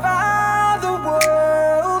thought I found the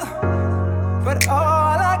world, but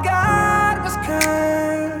all I got was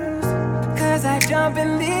cursed. Cause I jump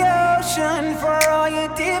in the ocean for all your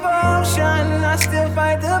devotion. I still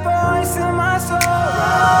fight the voice in my soul.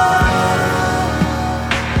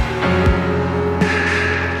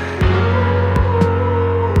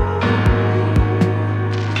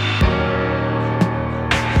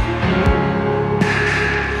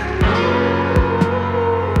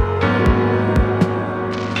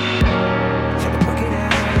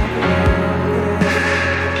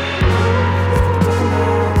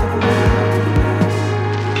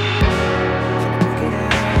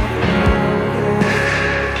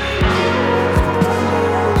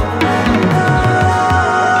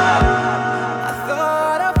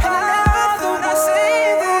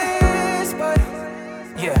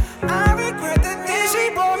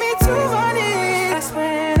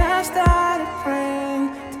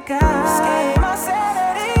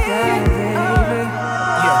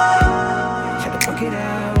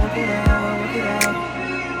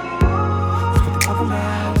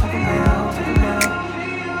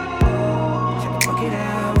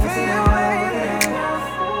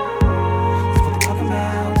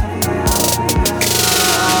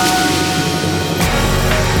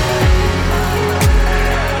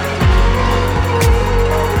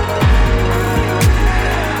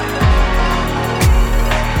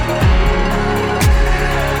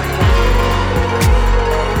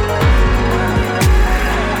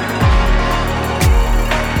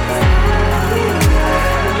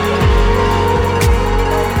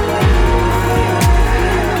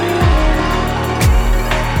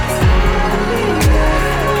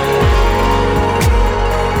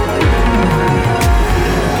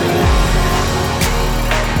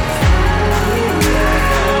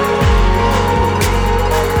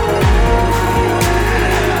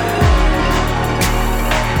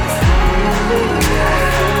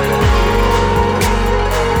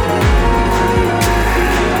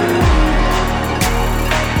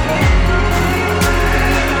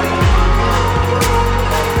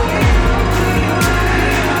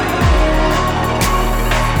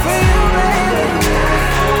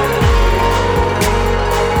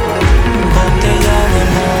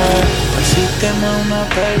 sistema una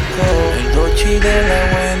perco. El dochi de la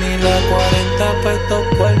buena y la 40 pa' estos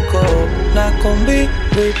puercos. La combi,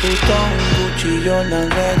 Louis Vuitton, Gucci, Jordan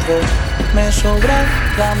retro. Me sobran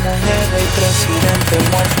la mujer y presidente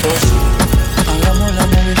muertos. Hagamos la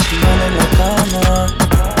movicina en la cama.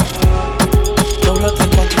 Dóblate en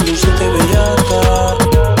cuanto lucete bellaca.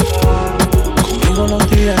 Conmigo los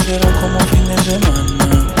días serán como fin de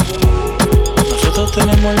semana. Nosotros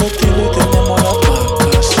tenemos el estilo y tenemos las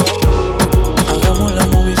pacas. Hagamos la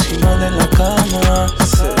movicina de la cama.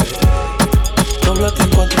 Dóblate en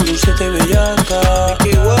cuanto lucete bellaca.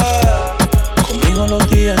 Conmigo los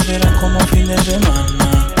días serán como fin de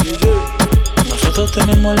semana. Nosotros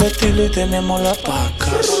tenemos el estilo y tenemos las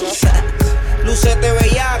pacas. Lucete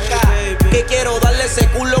bellaca, que quiero darle ese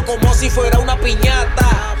culo como si fuera una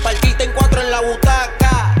piñata. Partirte en 4 en la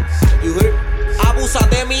butaca. Abusa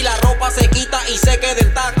de mí, la ropa se quita y se queda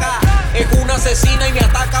en taca. Es una asesina y me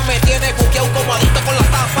ataca, me tiene cuqueado como adicto con la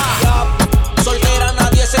tapa. Soltera,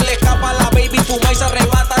 nadie se le escapa, la baby fuma y se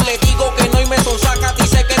arrebata. Le digo que no y me sonsaca,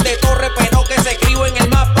 dice que es de torre, pero que se escribe en el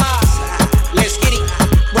mapa. Let's get it,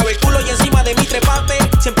 mueve el culo y encima de mí trepate.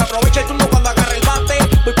 Siempre aprovecha el turno cuando agarra el bate.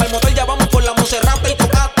 Voy pa'l motel, ya vamos por la Monserrate y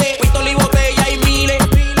tocate. Pistol y botella y miles,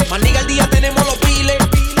 maniga el día tenemos los piles.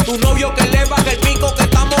 Tu novio que le baja el pico, que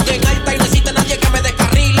estamos en alta y no existe nadie que me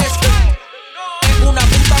descarriles. Es una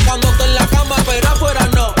puta cuando estoy en la cama, pero afuera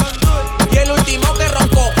no. Y el último que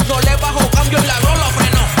roncó, no le bajo cambio en la rola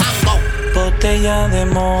freno. Botella de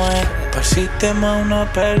Moe, pa'l sistema una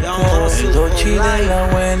perco. El dochi de la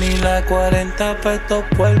buena y la 40 pa' estos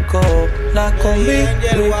puercos. La combi,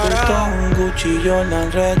 Louis Vuitton, Gucci,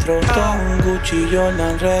 Jordan retro. Ton, Gucci,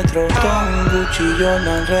 Jordan retro. Ton, Gucci,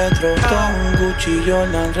 Jordan retro. Ton, Gucci,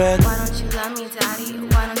 Jordan retro. Why don't you love me, daddy?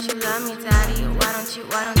 Why don't you love me, daddy? Why don't you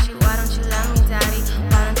love me, daddy? Why don't you love me, daddy?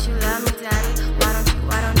 Why don't you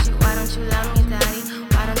love me, daddy?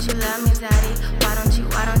 Why don't you love me, daddy? Why don't you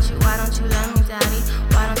love me, daddy?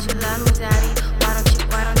 Why don't you love me, daddy? Why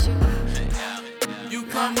don't you? You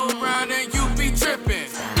come around and you be trippin'.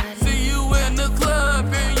 See you in the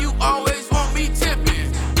club and you always want me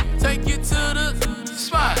tippin'. Take you to the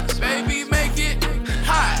spot, baby, make it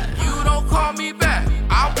hot. You don't call me back,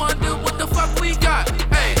 I wonder what the fuck we got.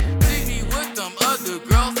 Hey, see me with them other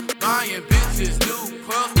girls, buying bitches new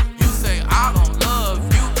pearls. You say I don't love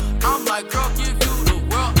you, I'm like, girl, give you the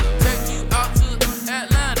world. Take you out to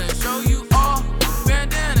Atlanta, show you all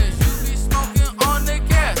bandanas. You be smoking on the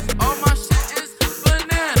gas, all my shit is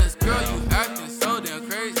bananas. Girl, you acting so damn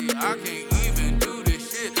crazy, I can't even do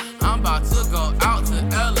this shit. I'm about to go out to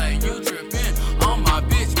LA, you trippin' on my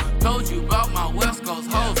bitch. Told you about my West Coast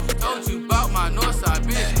hoes, told you about my Northside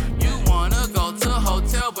bitch. You wanna go to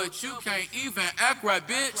hotel, but you can't even act right,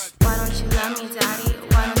 bitch. Why don't you love me, daddy?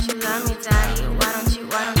 Why don't you love me, daddy? Why don't you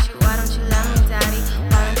love me, daddy? Why don't you love me, daddy?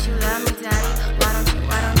 Why don't you love me, daddy? Why don't you love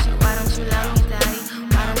me, daddy?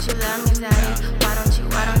 Why don't you love me, daddy? Why don't you love me, daddy? Why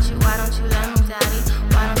don't you love me, daddy?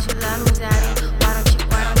 Why don't you love me, daddy? Why don't you love me, daddy? Why don't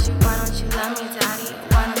you love me, daddy? Why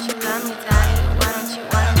don't you love me, daddy? Why don't you love me, daddy? Why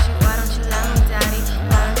don't you love me, daddy?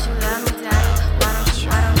 Why don't you love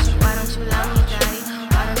me, daddy?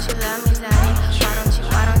 Why don't you love me, daddy?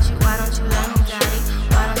 Why don't you love me, daddy?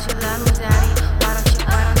 Why don't you love me, daddy?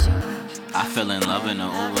 I fell in love in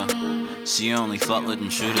an Uber. She only fuck with them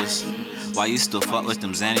shooters. Why you still fuck with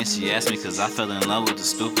them Xannies? She asked me cause I fell in love with the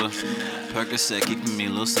stupor. Percocet keeping me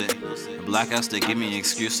lucid. Blackouts that give me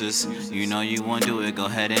excuses. You know you won't do it, go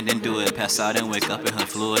ahead and then do it. Pass out and wake up in her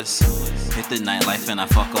fluids. Hit the nightlife and I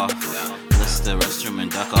fuck off. List the restroom and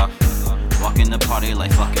duck off. Walk in the party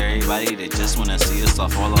like fuck everybody. They just wanna see us all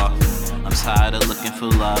fall off. I'm tired of looking for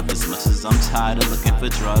love as much as I'm tired of looking for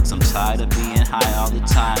drugs. I'm tired of being high all the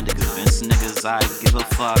time to convince niggas I give a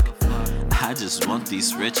fuck. I just want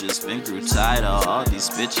these riches, been grew tired of all these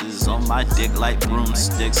bitches on my dick like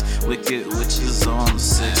broomsticks. Wicked witches on the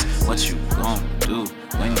 6. What you gon' do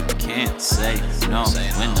when you can't say no?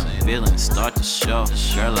 When the feelings start to show,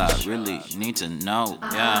 girl, I really need to know,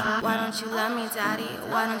 yeah. Why don't you love me, daddy?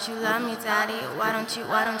 Why don't you love me, daddy? Why don't you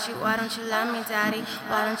love me, daddy? Why don't you love me, daddy?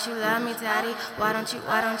 Why don't you love me, daddy? Why don't you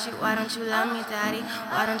love me, daddy? Why don't you love me, daddy?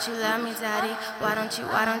 Why don't you love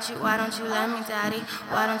me, daddy?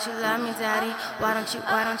 Why don't you love me, daddy? Why don't you love me, daddy? Why don't you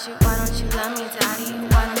love me, daddy? Why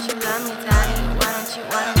don't you love me, daddy? Why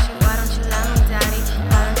don't you love me, daddy?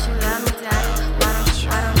 Why don't you love me, daddy? Why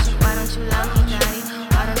don't you love me, daddy?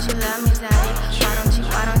 Why don't you love me, daddy? Why don't you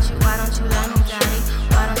love me, daddy?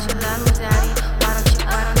 Why don't you love me, daddy? Why don't you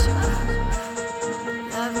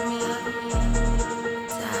love me, daddy?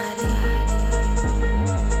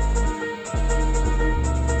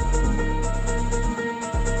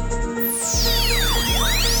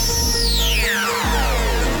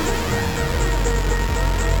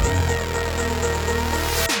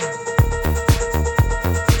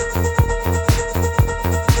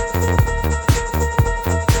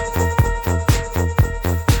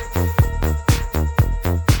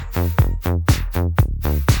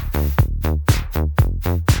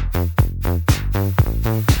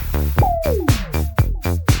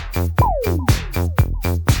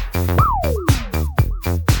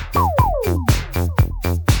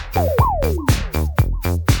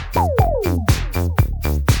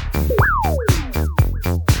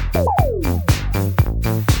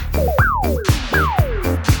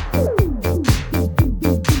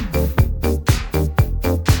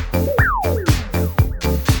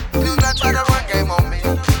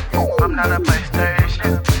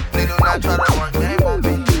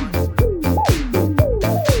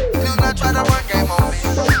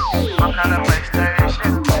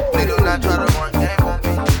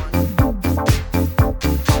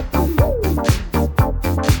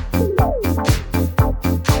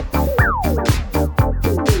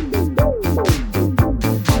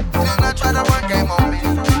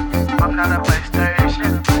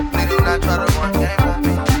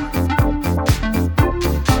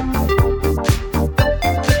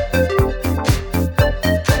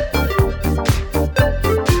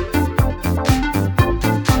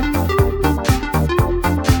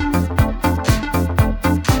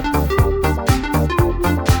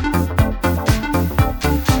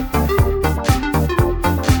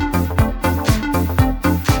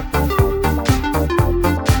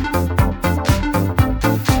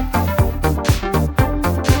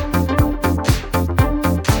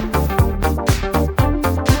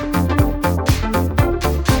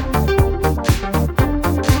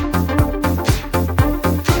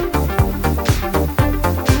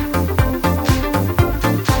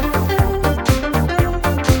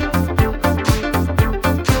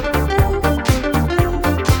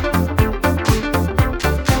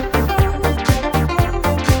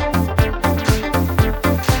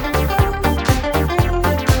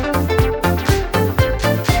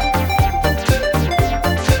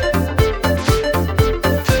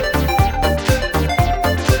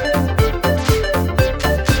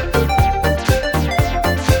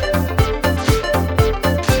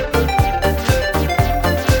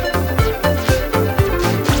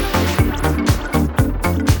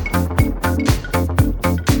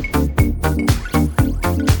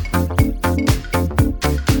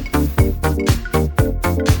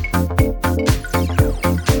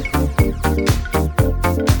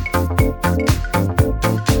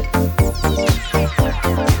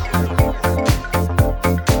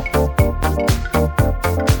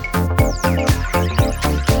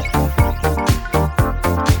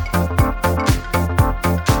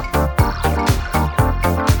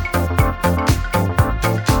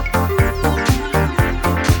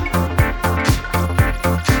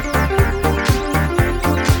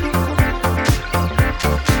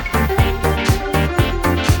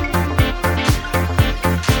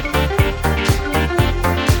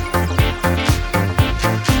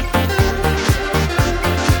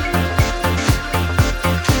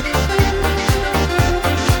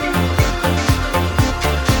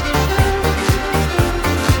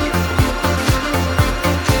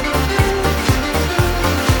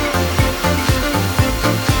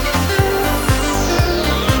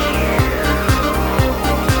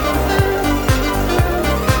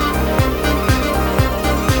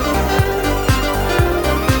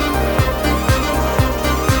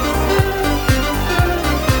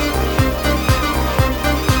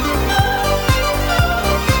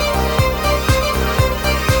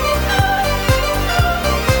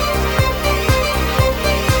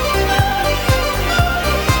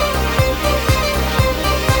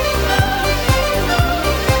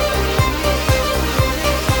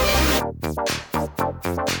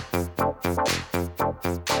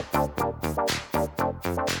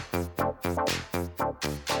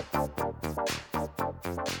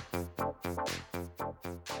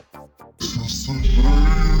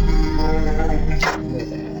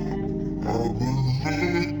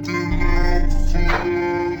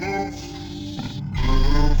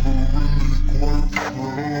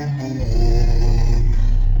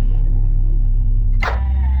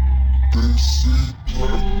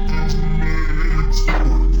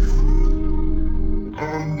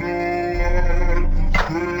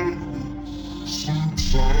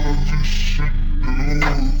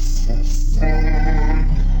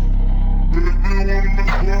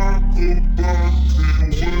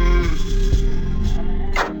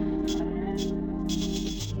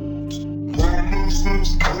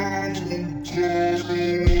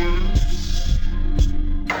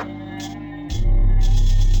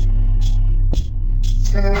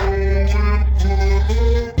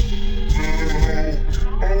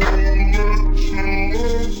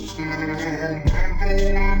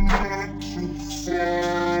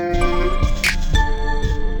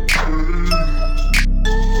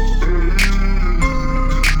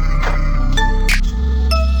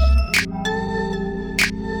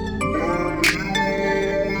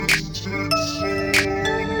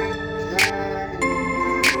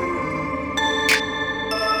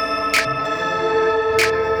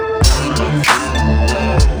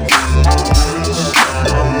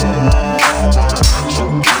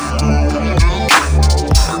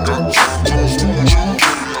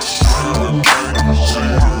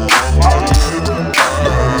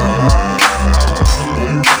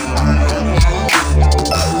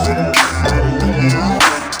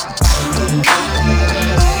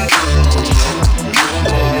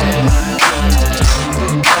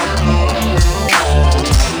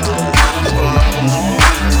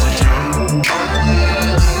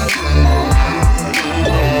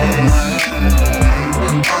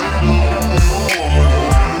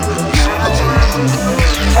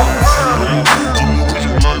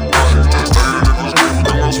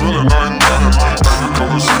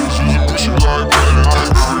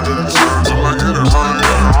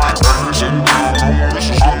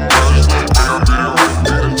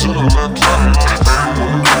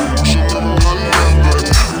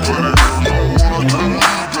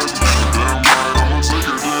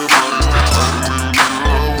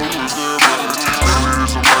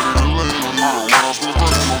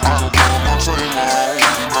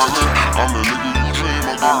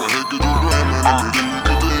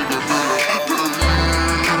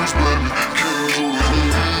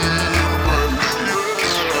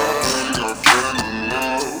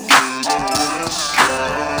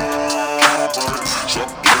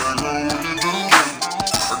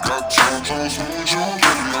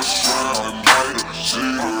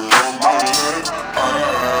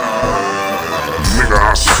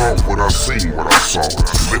 thought, what I seen, what I saw.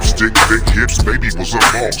 Lipstick, thick hips, baby was a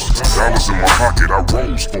boss. Dollars in my pocket, I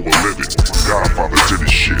rose for a living. Godfather to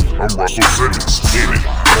this shit, I'm Russell Simmons. In it,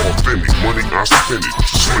 authentic, money I spend it.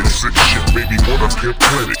 Slick, sick shit, baby, what a pimp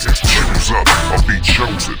clinic. Shoes up, I'll be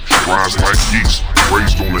chosen. Rise like geese,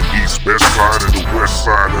 raised on the east, best side of the west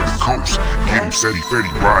side of the coast. Getting steady,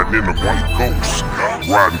 fetty, riding in the white ghost.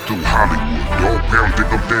 Riding through Hollywood, dog pound,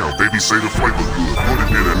 think I'm down. Baby say the flavor good, put it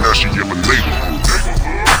in a national in my neighborhood.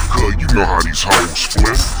 Cause you know how these hoes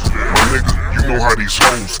flip. My nigga, you know how these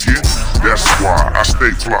hoes get. That's why I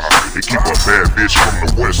stay fly and keep a bad bitch from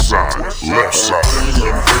the west side, left side.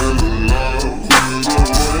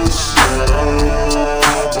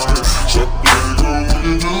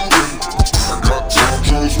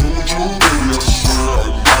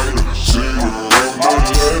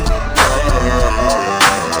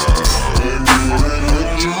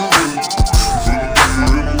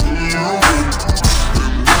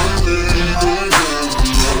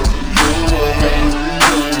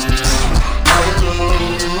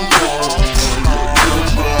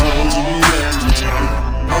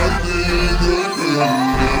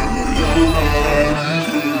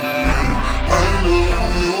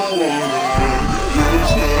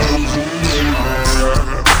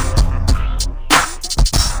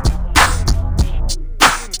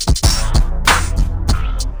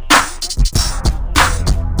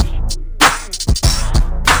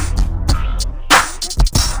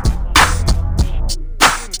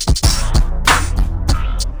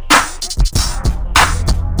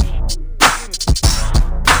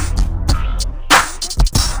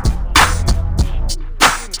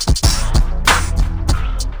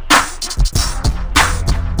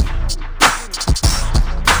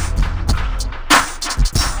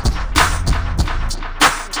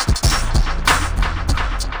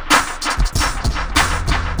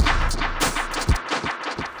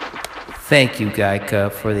 Thank you, Gaika,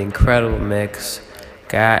 for the incredible mix.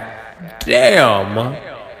 God damn!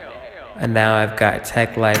 And now I've got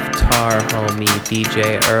Tech Life Tar homie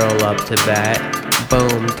DJ Earl up to bat.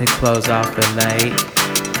 Boom, to close off the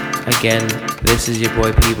night. Again, this is your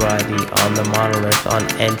boy Peabody on the Monolith on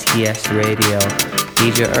NTS Radio.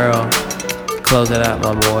 DJ Earl, close it out,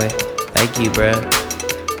 my boy. Thank you, bruh.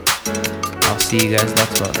 I'll see you guys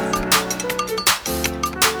next month.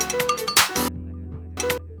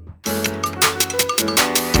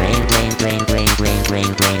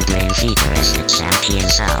 Brain futuristic champion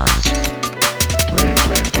sound. Brain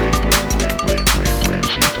futuristic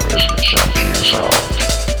champion sound.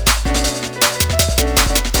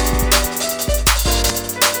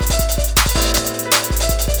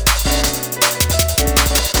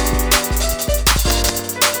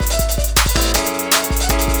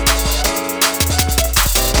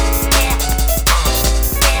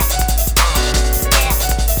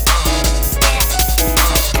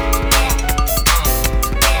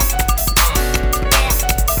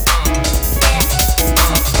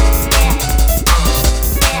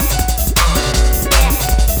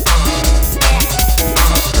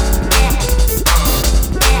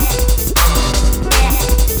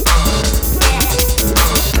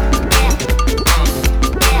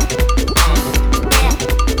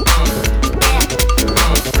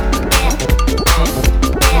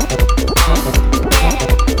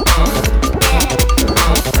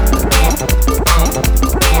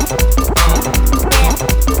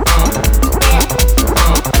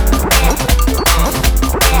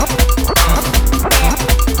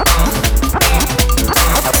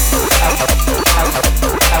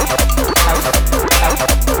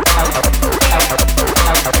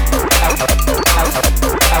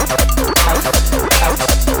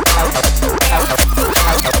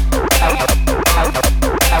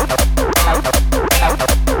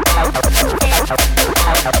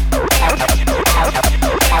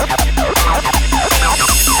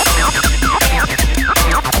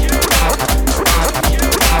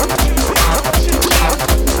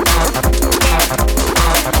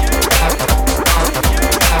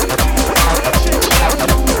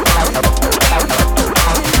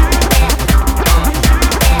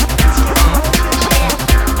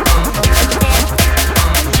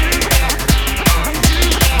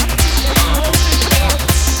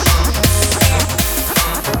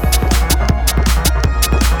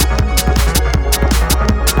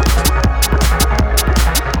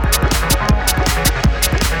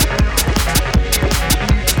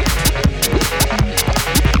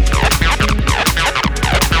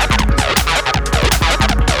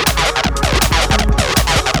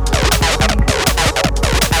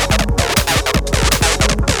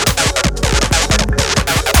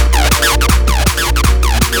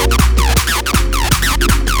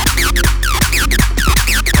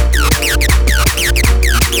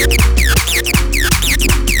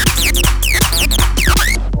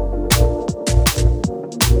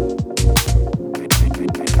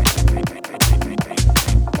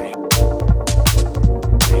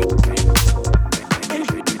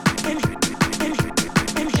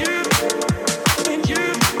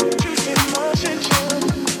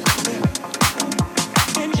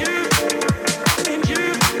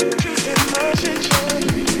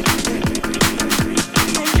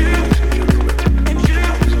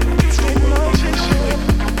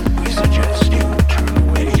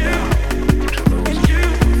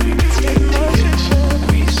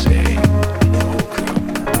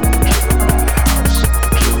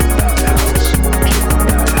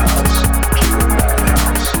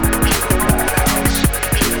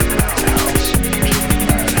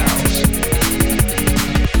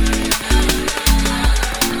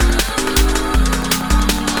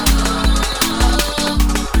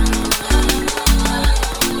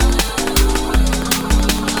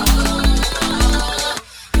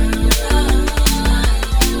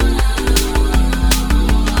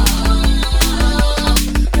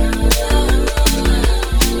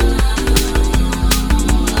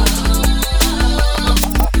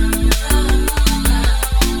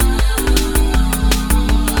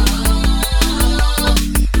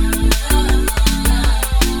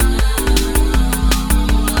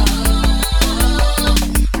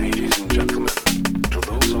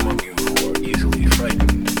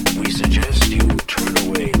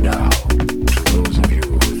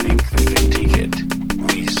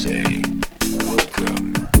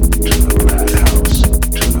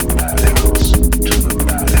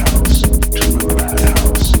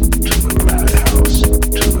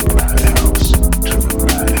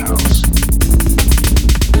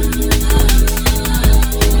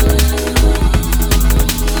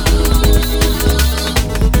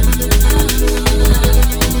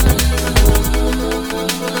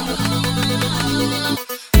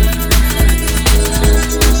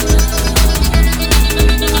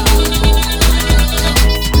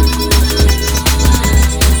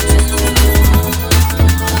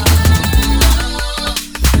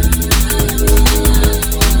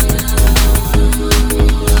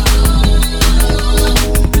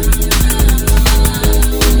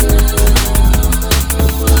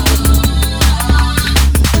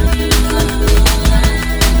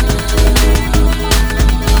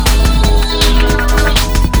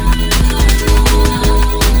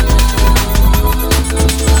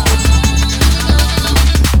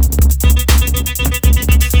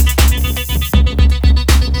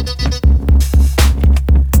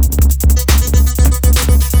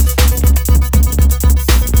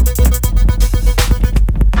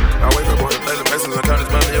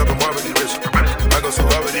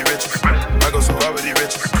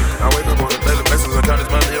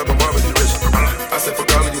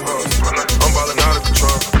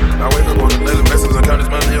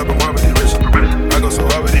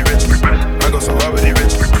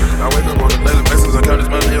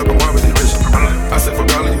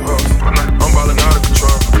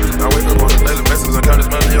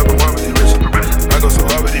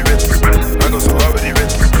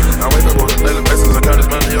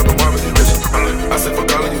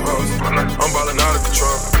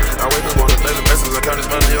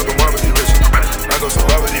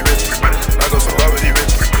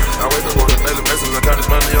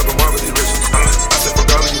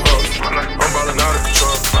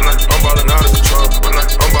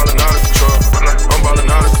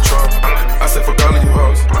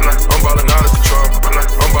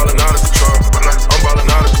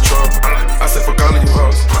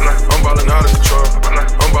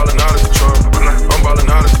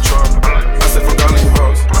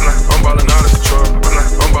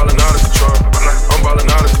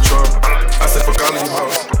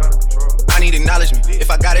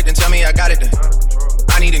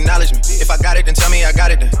 got it, then tell me I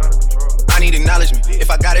got it then. I need acknowledgement.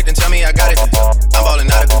 If I got it, then tell me I got it then. I'm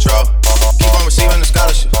ballin' out of control. Keep on receiving the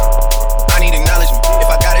scholarship. I need acknowledgement.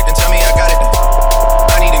 If I got it, then tell me I got it then.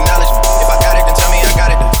 I need acknowledgement. If I got it, then tell me I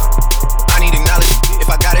got it then. I need acknowledgement. If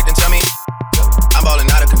I got it, then tell me I'm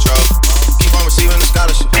ballin' out of control. Keep on receiving the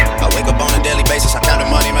scholarship. I wake up on a daily basis. I count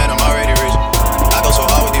the money, man. I'm already rich. I go so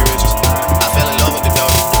hard with these riches. I fell in love with the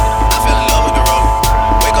dough. I fell in love with the road.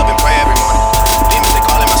 Wake up and pray every morning. Demons, they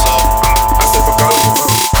calling my soul. I stay for God.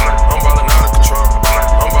 I'm ballin' out of control.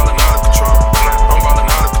 I'm ballin' out of control. I'm ballin'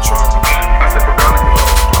 out of control. I stay for God.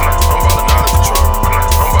 I'm ballin' out of control.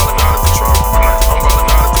 I'm ballin' out of control. I'm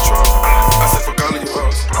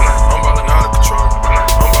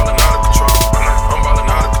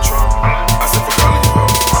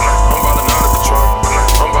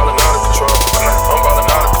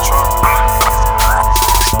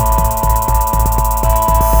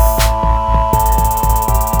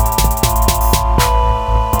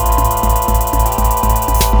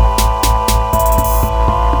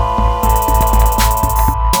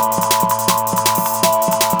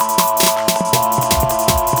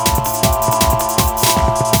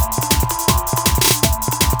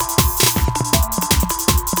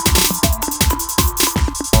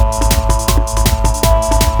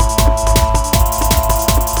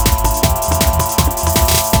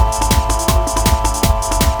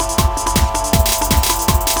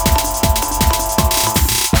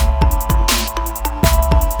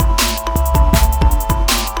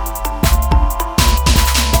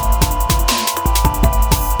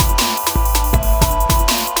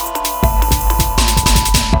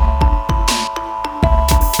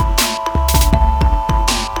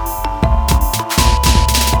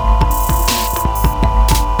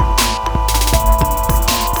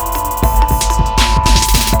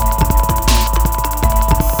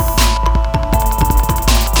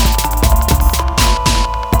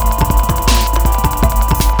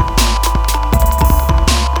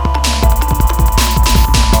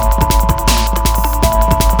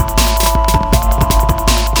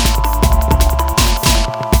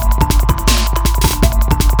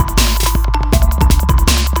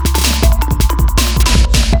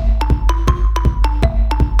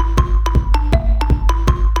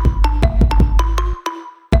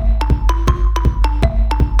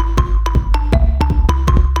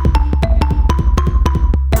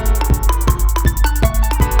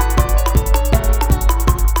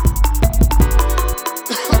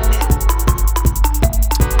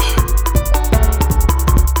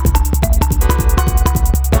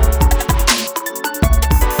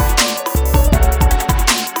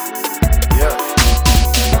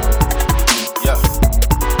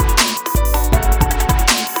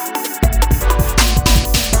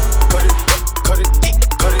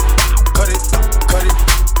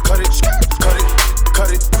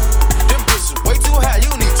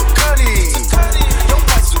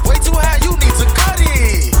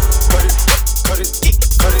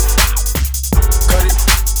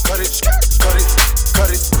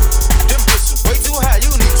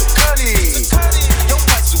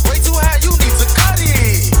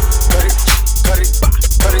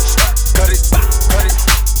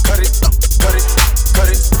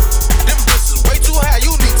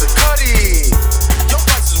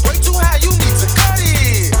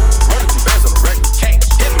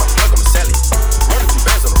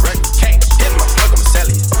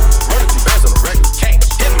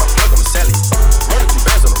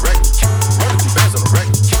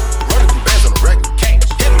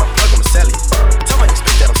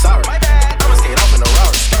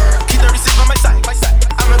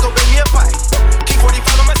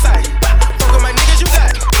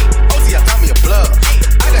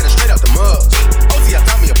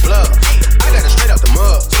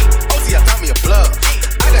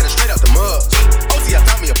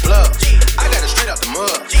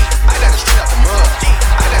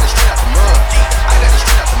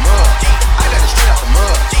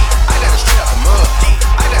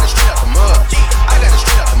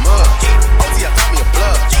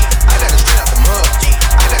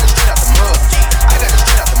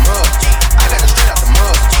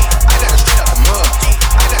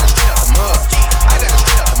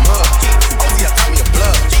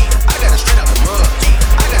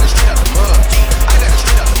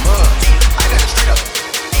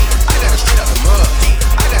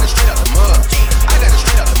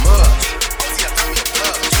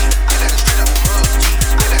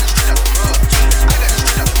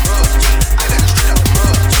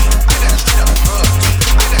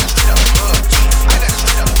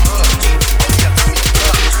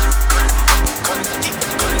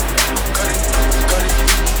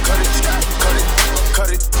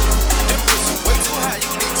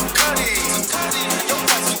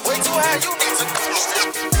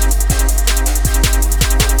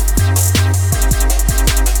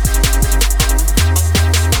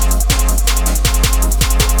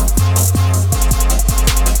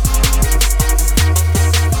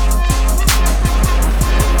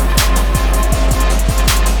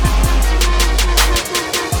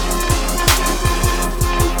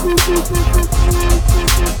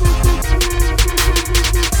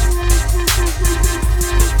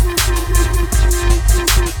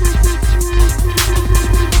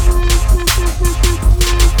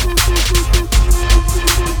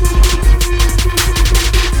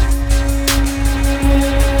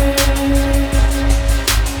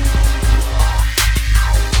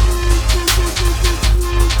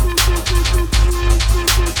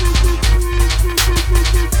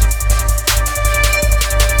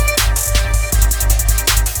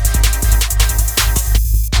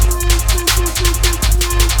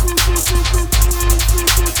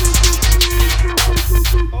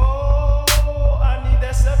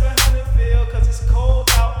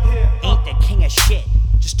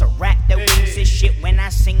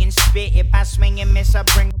and spit. If I swing and miss, I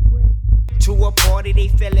bring a brick. To a party, they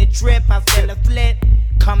feel a drip, I feel a flip.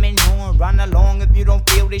 Coming on, run along if you don't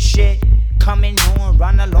feel this shit. Coming on,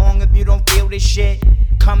 run along if you don't feel this shit.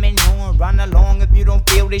 Coming on, run along if you don't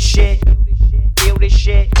feel this shit. Feel this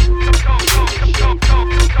shit.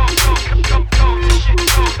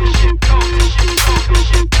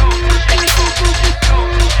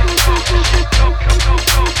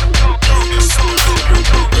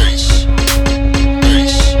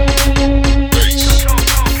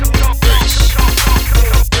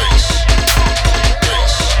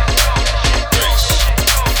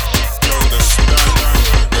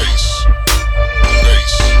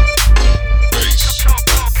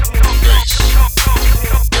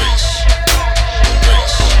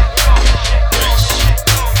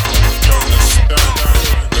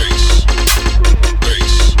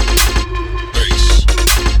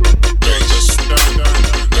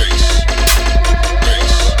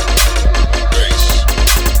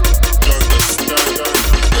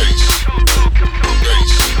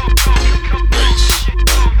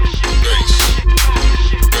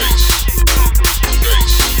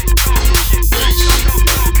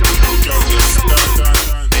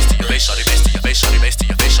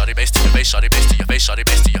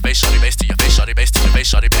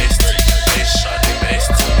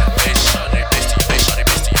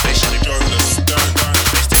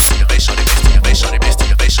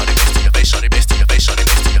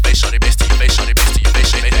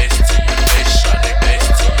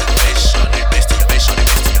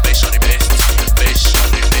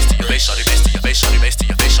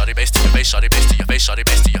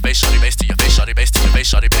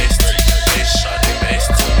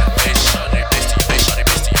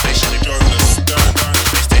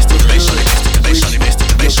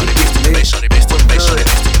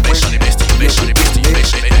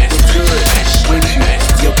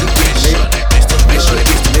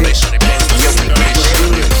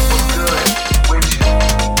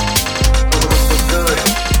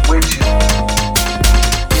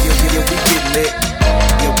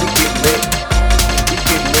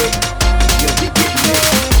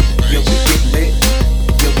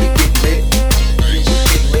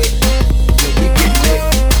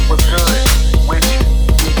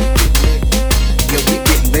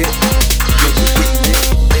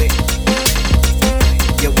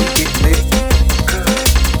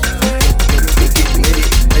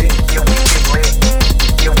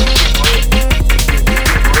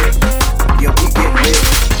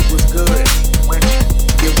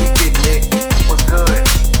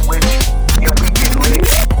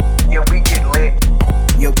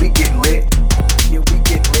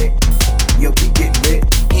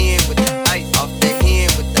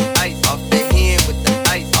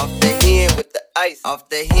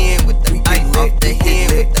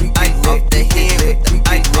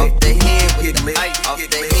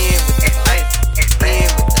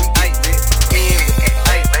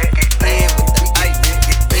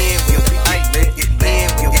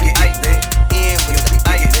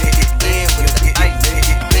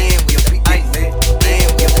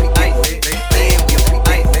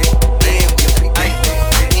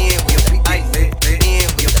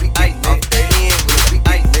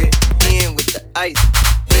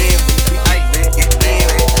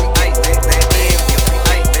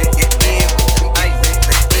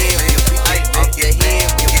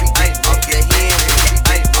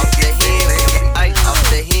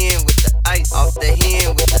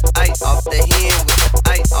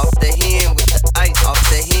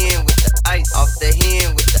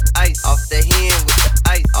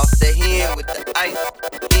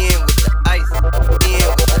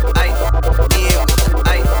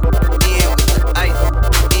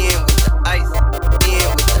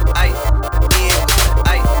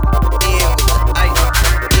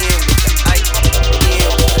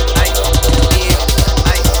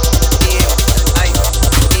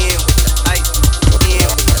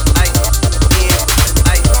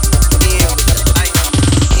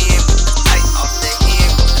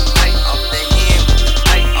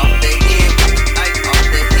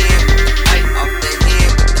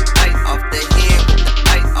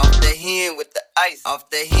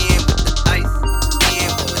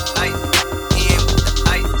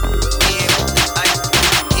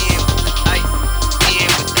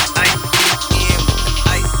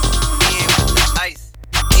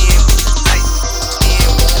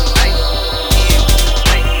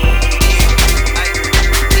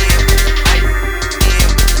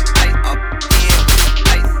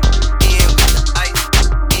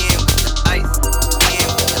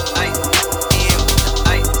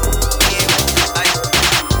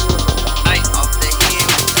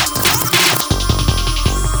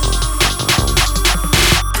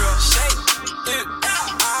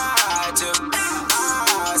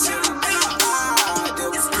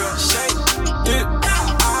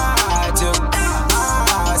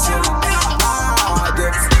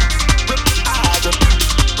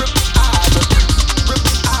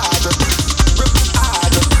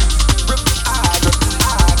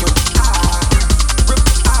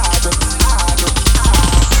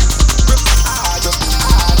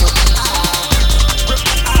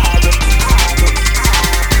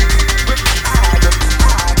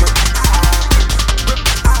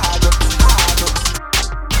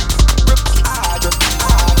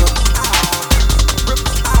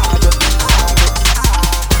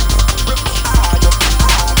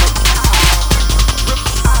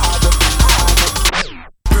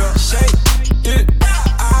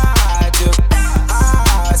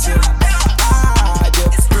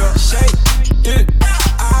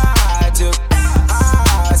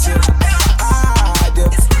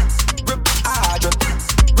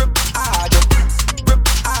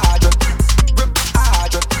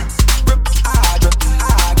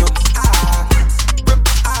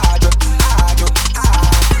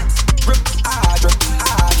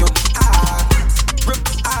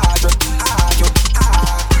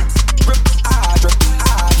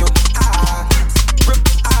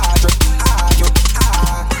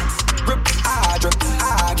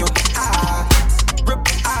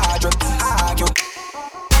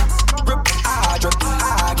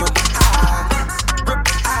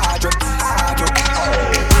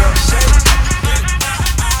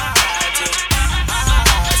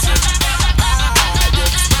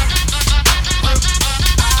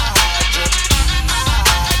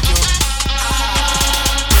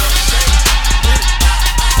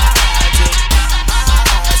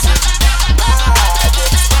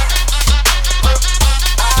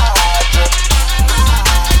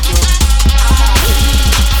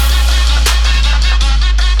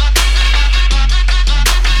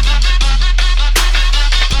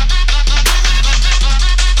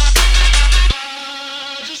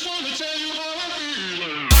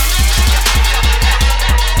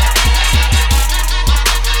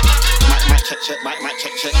 check, mic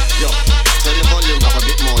check, check. Yo, turn the volume up a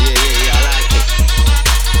bit more. Yeah, I like it.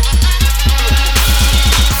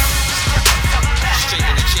 Straight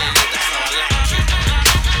in the chair, yeah, that's how I like it.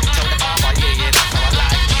 Tell the barber, yeah, that's how I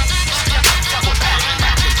like it. Put that in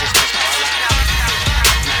my chin, just that's how I like it.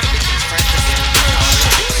 Now everything's fresh again, that's how I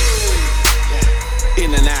like it.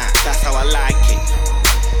 In and out, that's how I like it.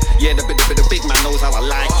 Yeah, the big man knows how I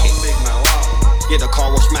like it. Yeah, the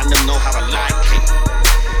car wash man, them know how I like it.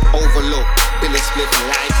 Overlook, Billy split, I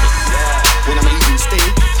like it. When I'm eating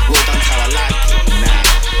steak, well done how I like it. Nah,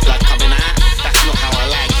 blood coming out, that's not how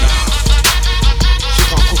I like it. She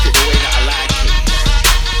can't cook it the way that I like it.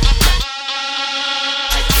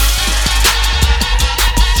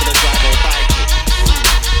 To the drive or bike it.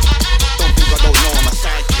 Don't think I don't know I'm a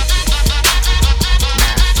sidekick.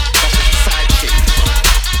 Nah, that's just a side chick.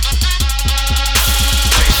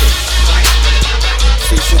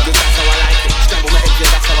 See sugar, that's how I like it. Scramble my eggs,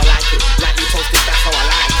 yeah, that's how I like it. Lightly toasted, that's how I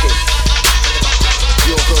like it.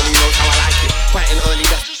 Your girlie knows how I like it. Bright and early,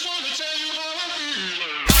 that's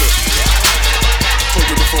told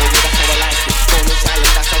you before, yeah, that's how I like it. Phone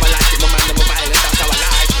silent, that's how I like it. My man, them violent, that's how I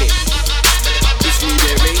like it. It's me,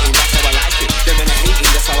 they're rating, that's how I like it. Them men are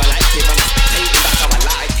hating, that's how I like it. Man, I'm spectating, that's how I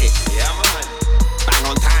like it. Yeah, man. Bang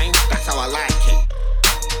on time, that's how I like it.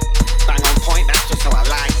 Bang on point, that's just how I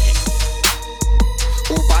like it.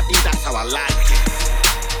 All body, that's how I like it.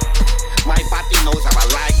 My body knows how I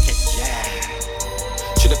like it. Yeah.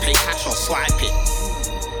 Should've paid cash or swipe it.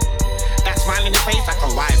 That smile in the face, I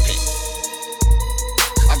can wipe it.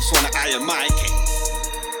 I just wanna iron my kick.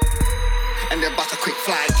 And then bust a quick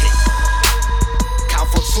fly kick. Cow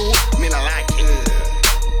foot soup, mean I like it.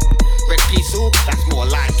 Red pea soup, that's more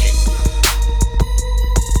like it.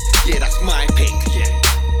 Yeah, that's my pick. Yeah.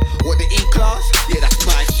 What the E-class? Yeah, that's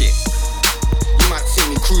my shit. You might see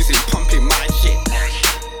me cruising, pumping my shit.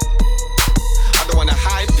 I don't wanna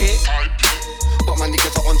hype it, but my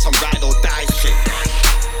niggas are on some ride or die shit.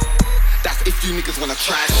 That's if you niggas wanna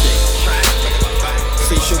try shit.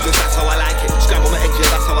 See sugar, that's how I like it. Scramble my eggs,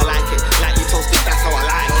 yeah, that's how I like it. Lightly toasted, that's how I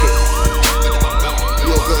like it.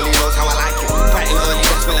 Your girlie knows how I like it. Bright and early,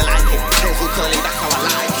 that's when I like it. Hair full curling, that's how I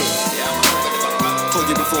like it. Told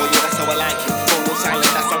you before, yeah, that's how I like it. Phone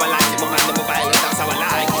silent, that's how I like it. My man, them violent, that's how I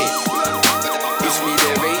like it. It's me,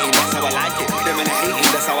 they're rating, that's how I like it. Them men are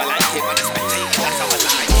hating, that's how I like it. Man, I'm spectating, that's how I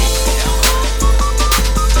like it.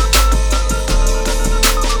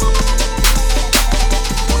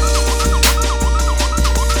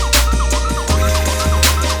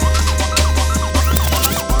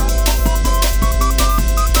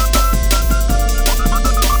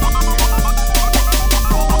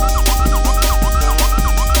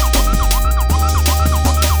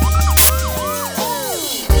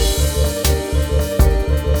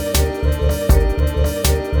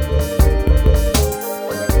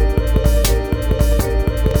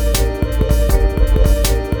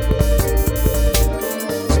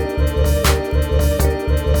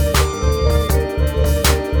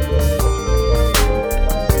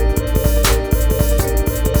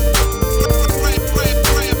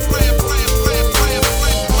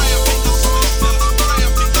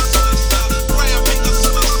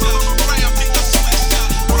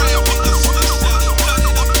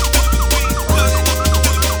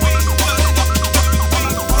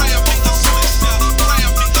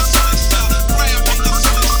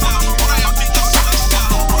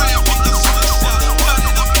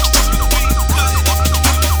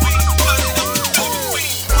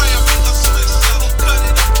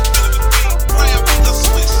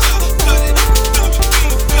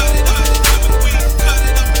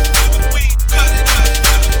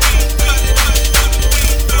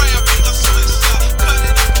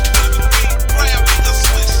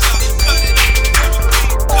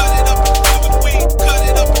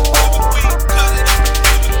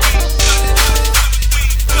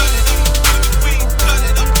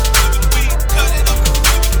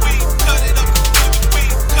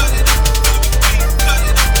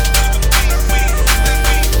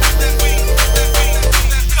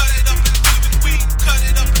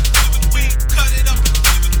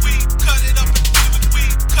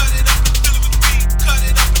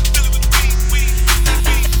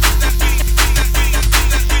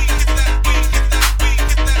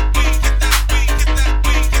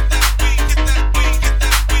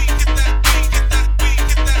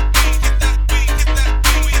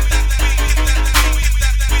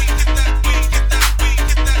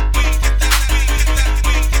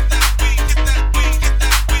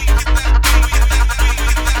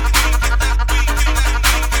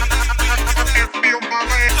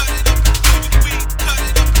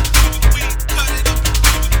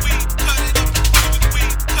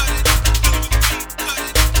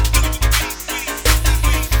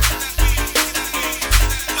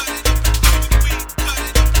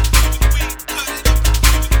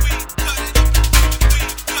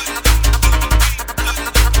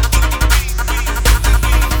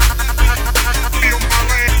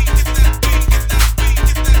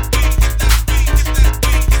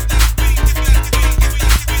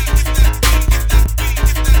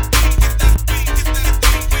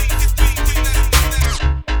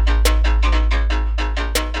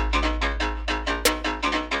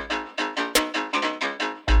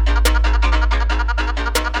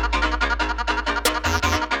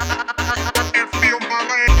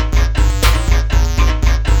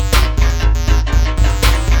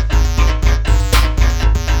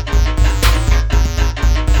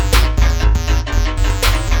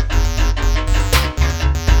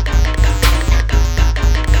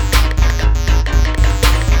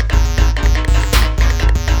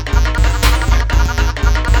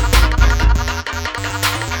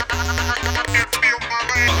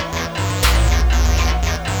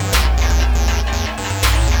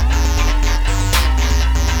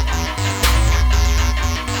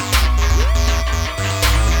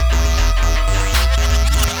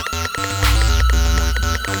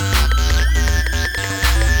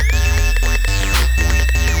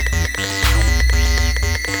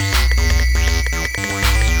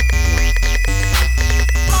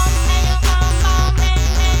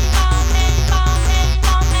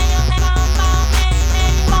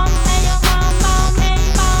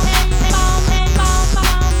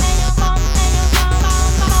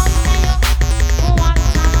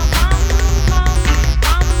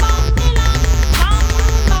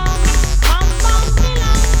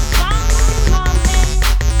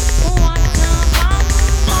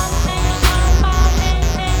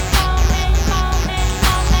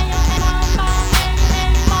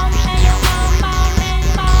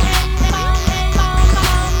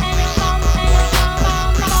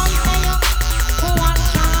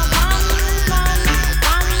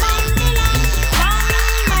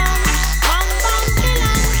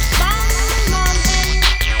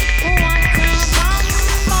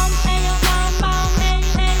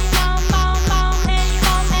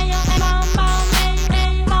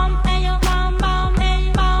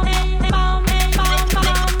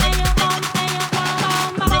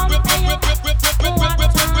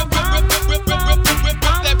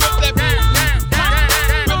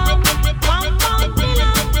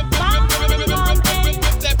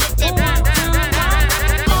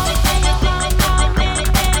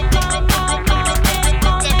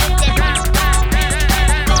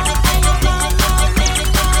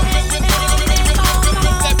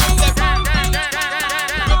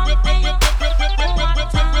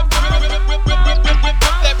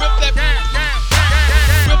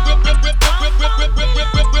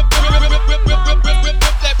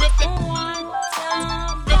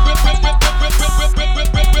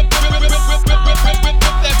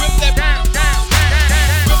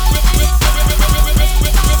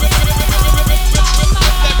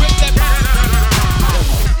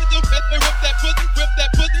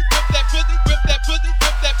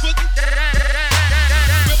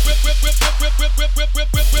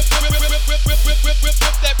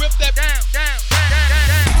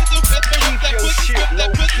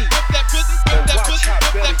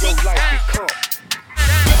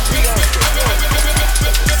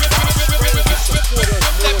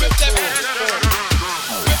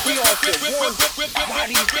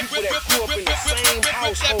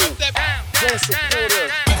 won't support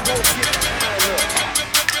us, won't get behind us,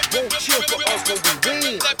 won't cheer for us when we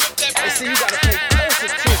win. And see, you gotta pay close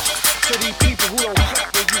attention to these people who don't clap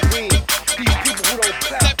when you win, these people who don't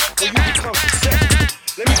clap when you become successful.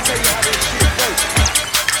 Let me tell you how this shit works.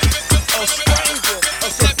 A stranger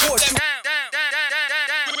will support you.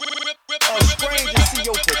 A stranger see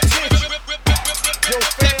your potential. Your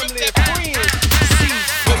family and friends see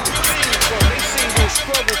where you came from. They see your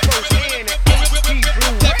struggle firsthand at HP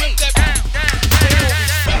Blue Ray. They don't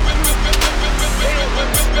respect you. They don't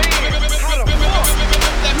understand how the fuck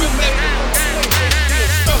you made it on the place they still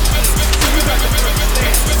stuck in. So you got to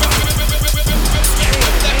understand.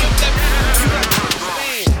 You got to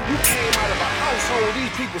understand. You came out of a household,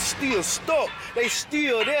 these people still stuck. They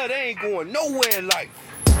still there. They ain't going nowhere in life.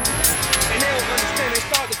 And they don't understand. They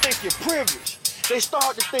start to think you're privileged. They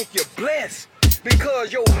start to think you're blessed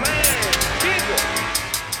because your mind's bigger.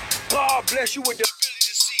 God bless you with the ability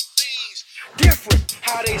to see things different.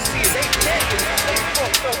 How they see it, they negative, they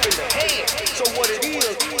fucked up in the head. So what it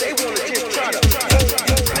is, they want to just try to hold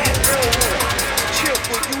you back. They don't want to cheer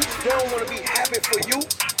for you. They don't want to be happy for you.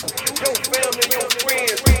 Your family, your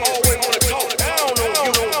friends always want to talk down on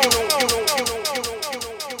you.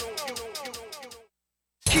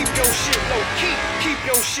 Keep your shit low key. Keep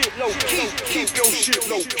your shit low key. Keep your shit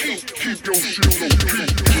low key. Keep your shit low key.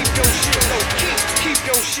 Keep your shit low key. Keep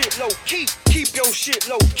your shit low key. Keep your shit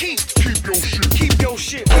low key. Keep your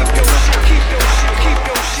shit. Keep your shit. Keep your shit. Keep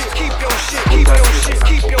your shit. Keep your shit. Keep your shit.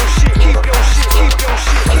 Keep your shit. Keep your shit. Keep your shit. Keep your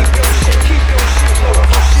shit. Keep your shit. Keep your shit low.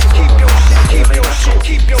 Keep your shit. Keep your shit.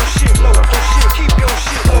 Keep your shit low. Keep your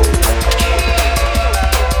shit low.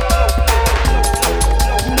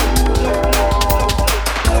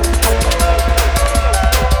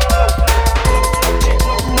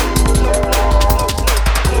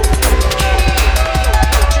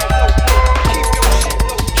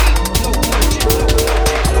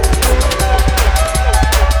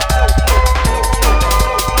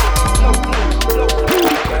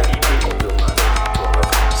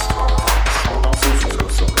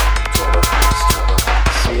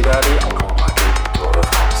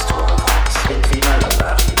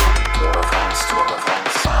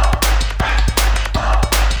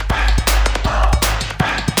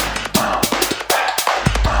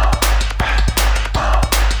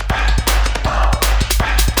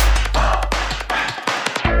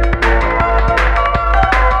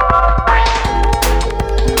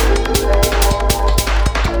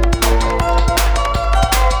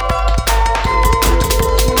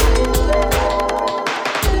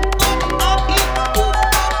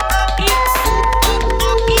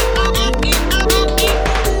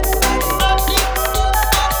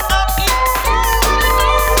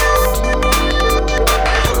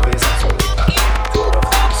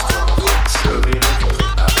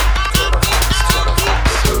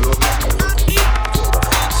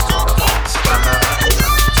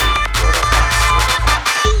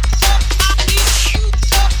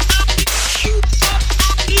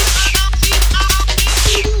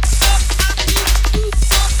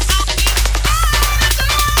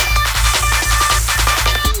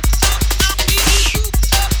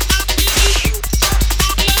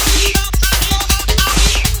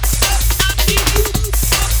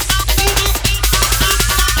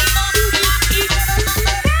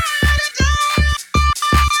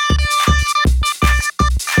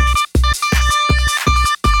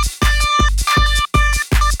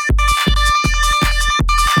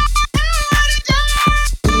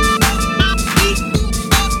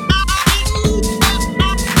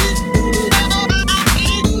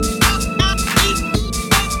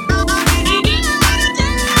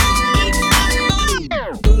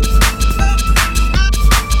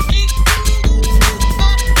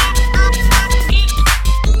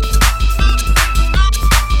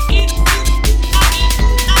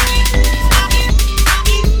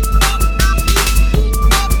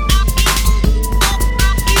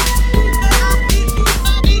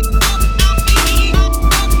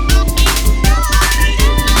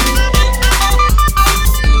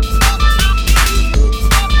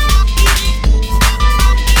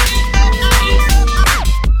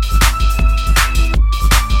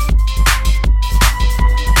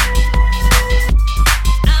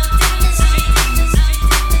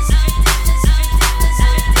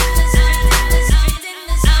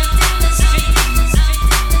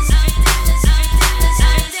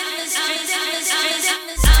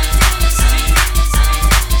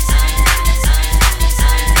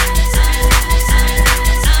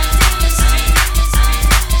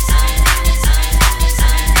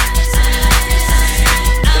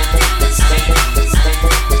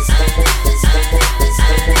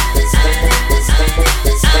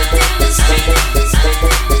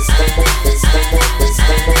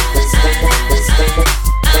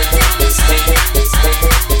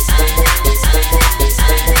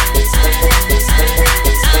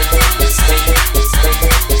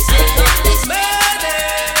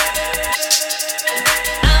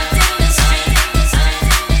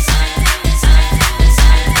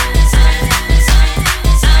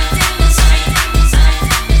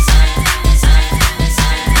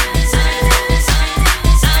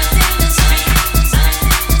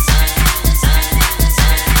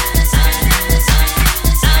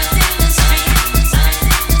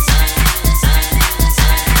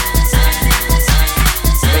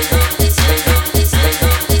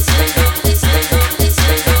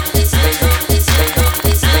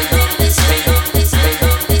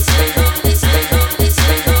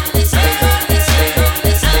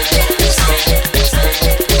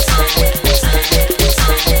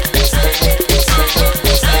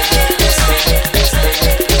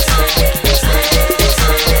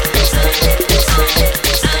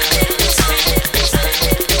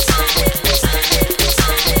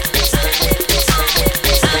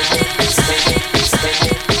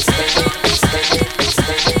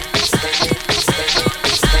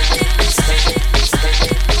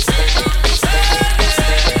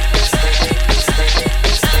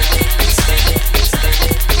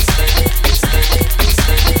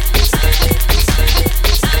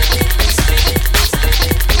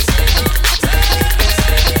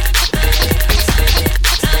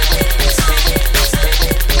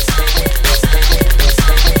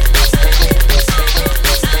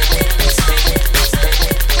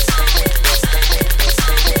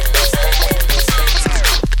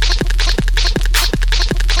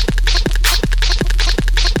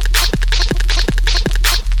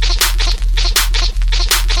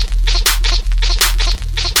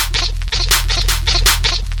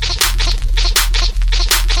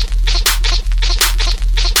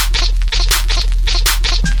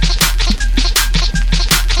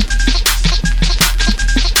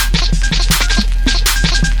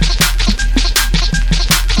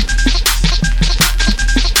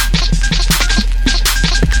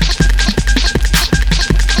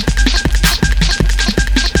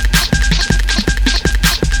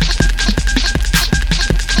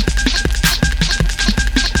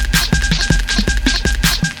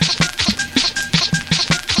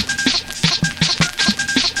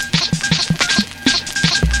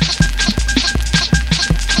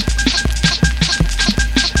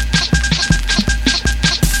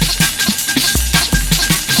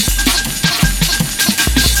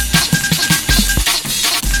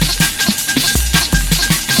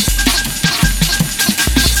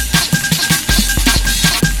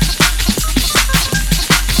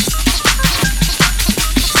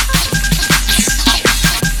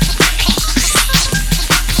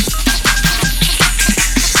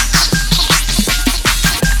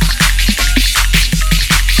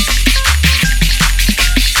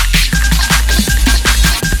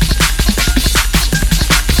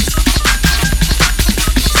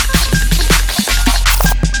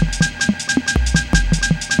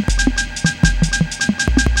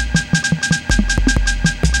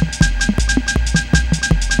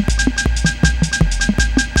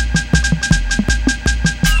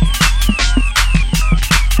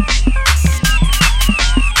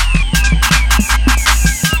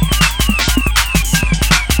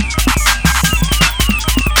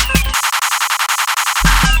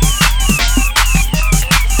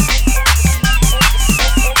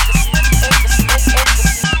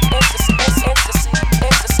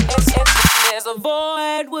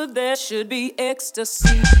 void where there should be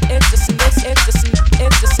ecstasy. Ecstasy, ecstasy, ecstasy,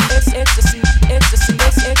 ecstasy, ecstasy, ecstasy,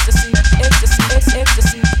 ecstasy,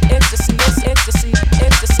 ecstasy, ecstasy, ecstasy,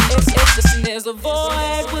 ecstasy, ecstasy. There's a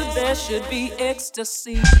void where there should be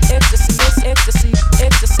ecstasy. Ecstasy, ecstasy,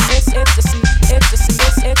 ecstasy, ecstasy, ecstasy,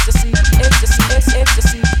 ecstasy, ecstasy,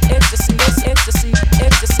 ecstasy, ecstasy, ecstasy,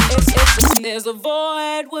 ecstasy, ecstasy. There's a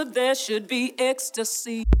void where there should be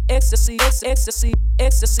ecstasy. Ecstasy, ecstasy, ecstasy,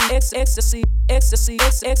 ecstasy, ecstasy, ecstasy,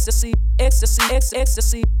 ecstasy,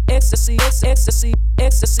 ecstasy, ecstasy, ecstasy,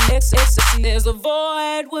 ecstasy, ecstasy. There's a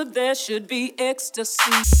void where there should be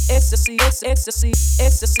ecstasy. Ecstasy, ecstasy, ecstasy,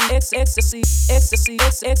 ecstasy, ecstasy, ecstasy, ecstasy,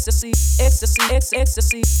 ecstasy,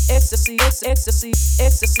 ecstasy, ecstasy,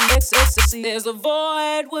 ecstasy, ecstasy. There's a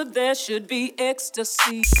void where there should be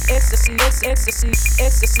ecstasy. Ecstasy, ecstasy, ecstasy,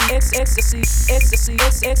 ecstasy, ecstasy, ecstasy, ecstasy,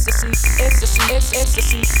 ecstasy,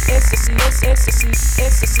 ecstasy,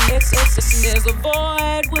 ecstasy, ecstasy, ecstasy. There's a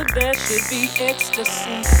void where there should be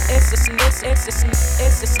ecstasy. Ecstasy, ecstasy, ecstasy,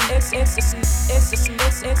 ecstasy, ecstasy, ecstasy, ecstasy,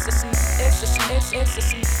 ecstasy,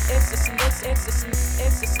 ecstasy, ecstasy,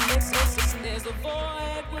 ecstasy, ecstasy. There's a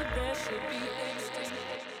void where there should be ecstasy.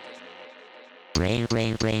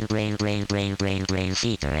 Brain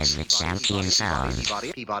Seeker as the champion sound.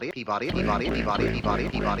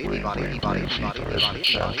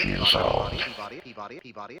 Champion sound.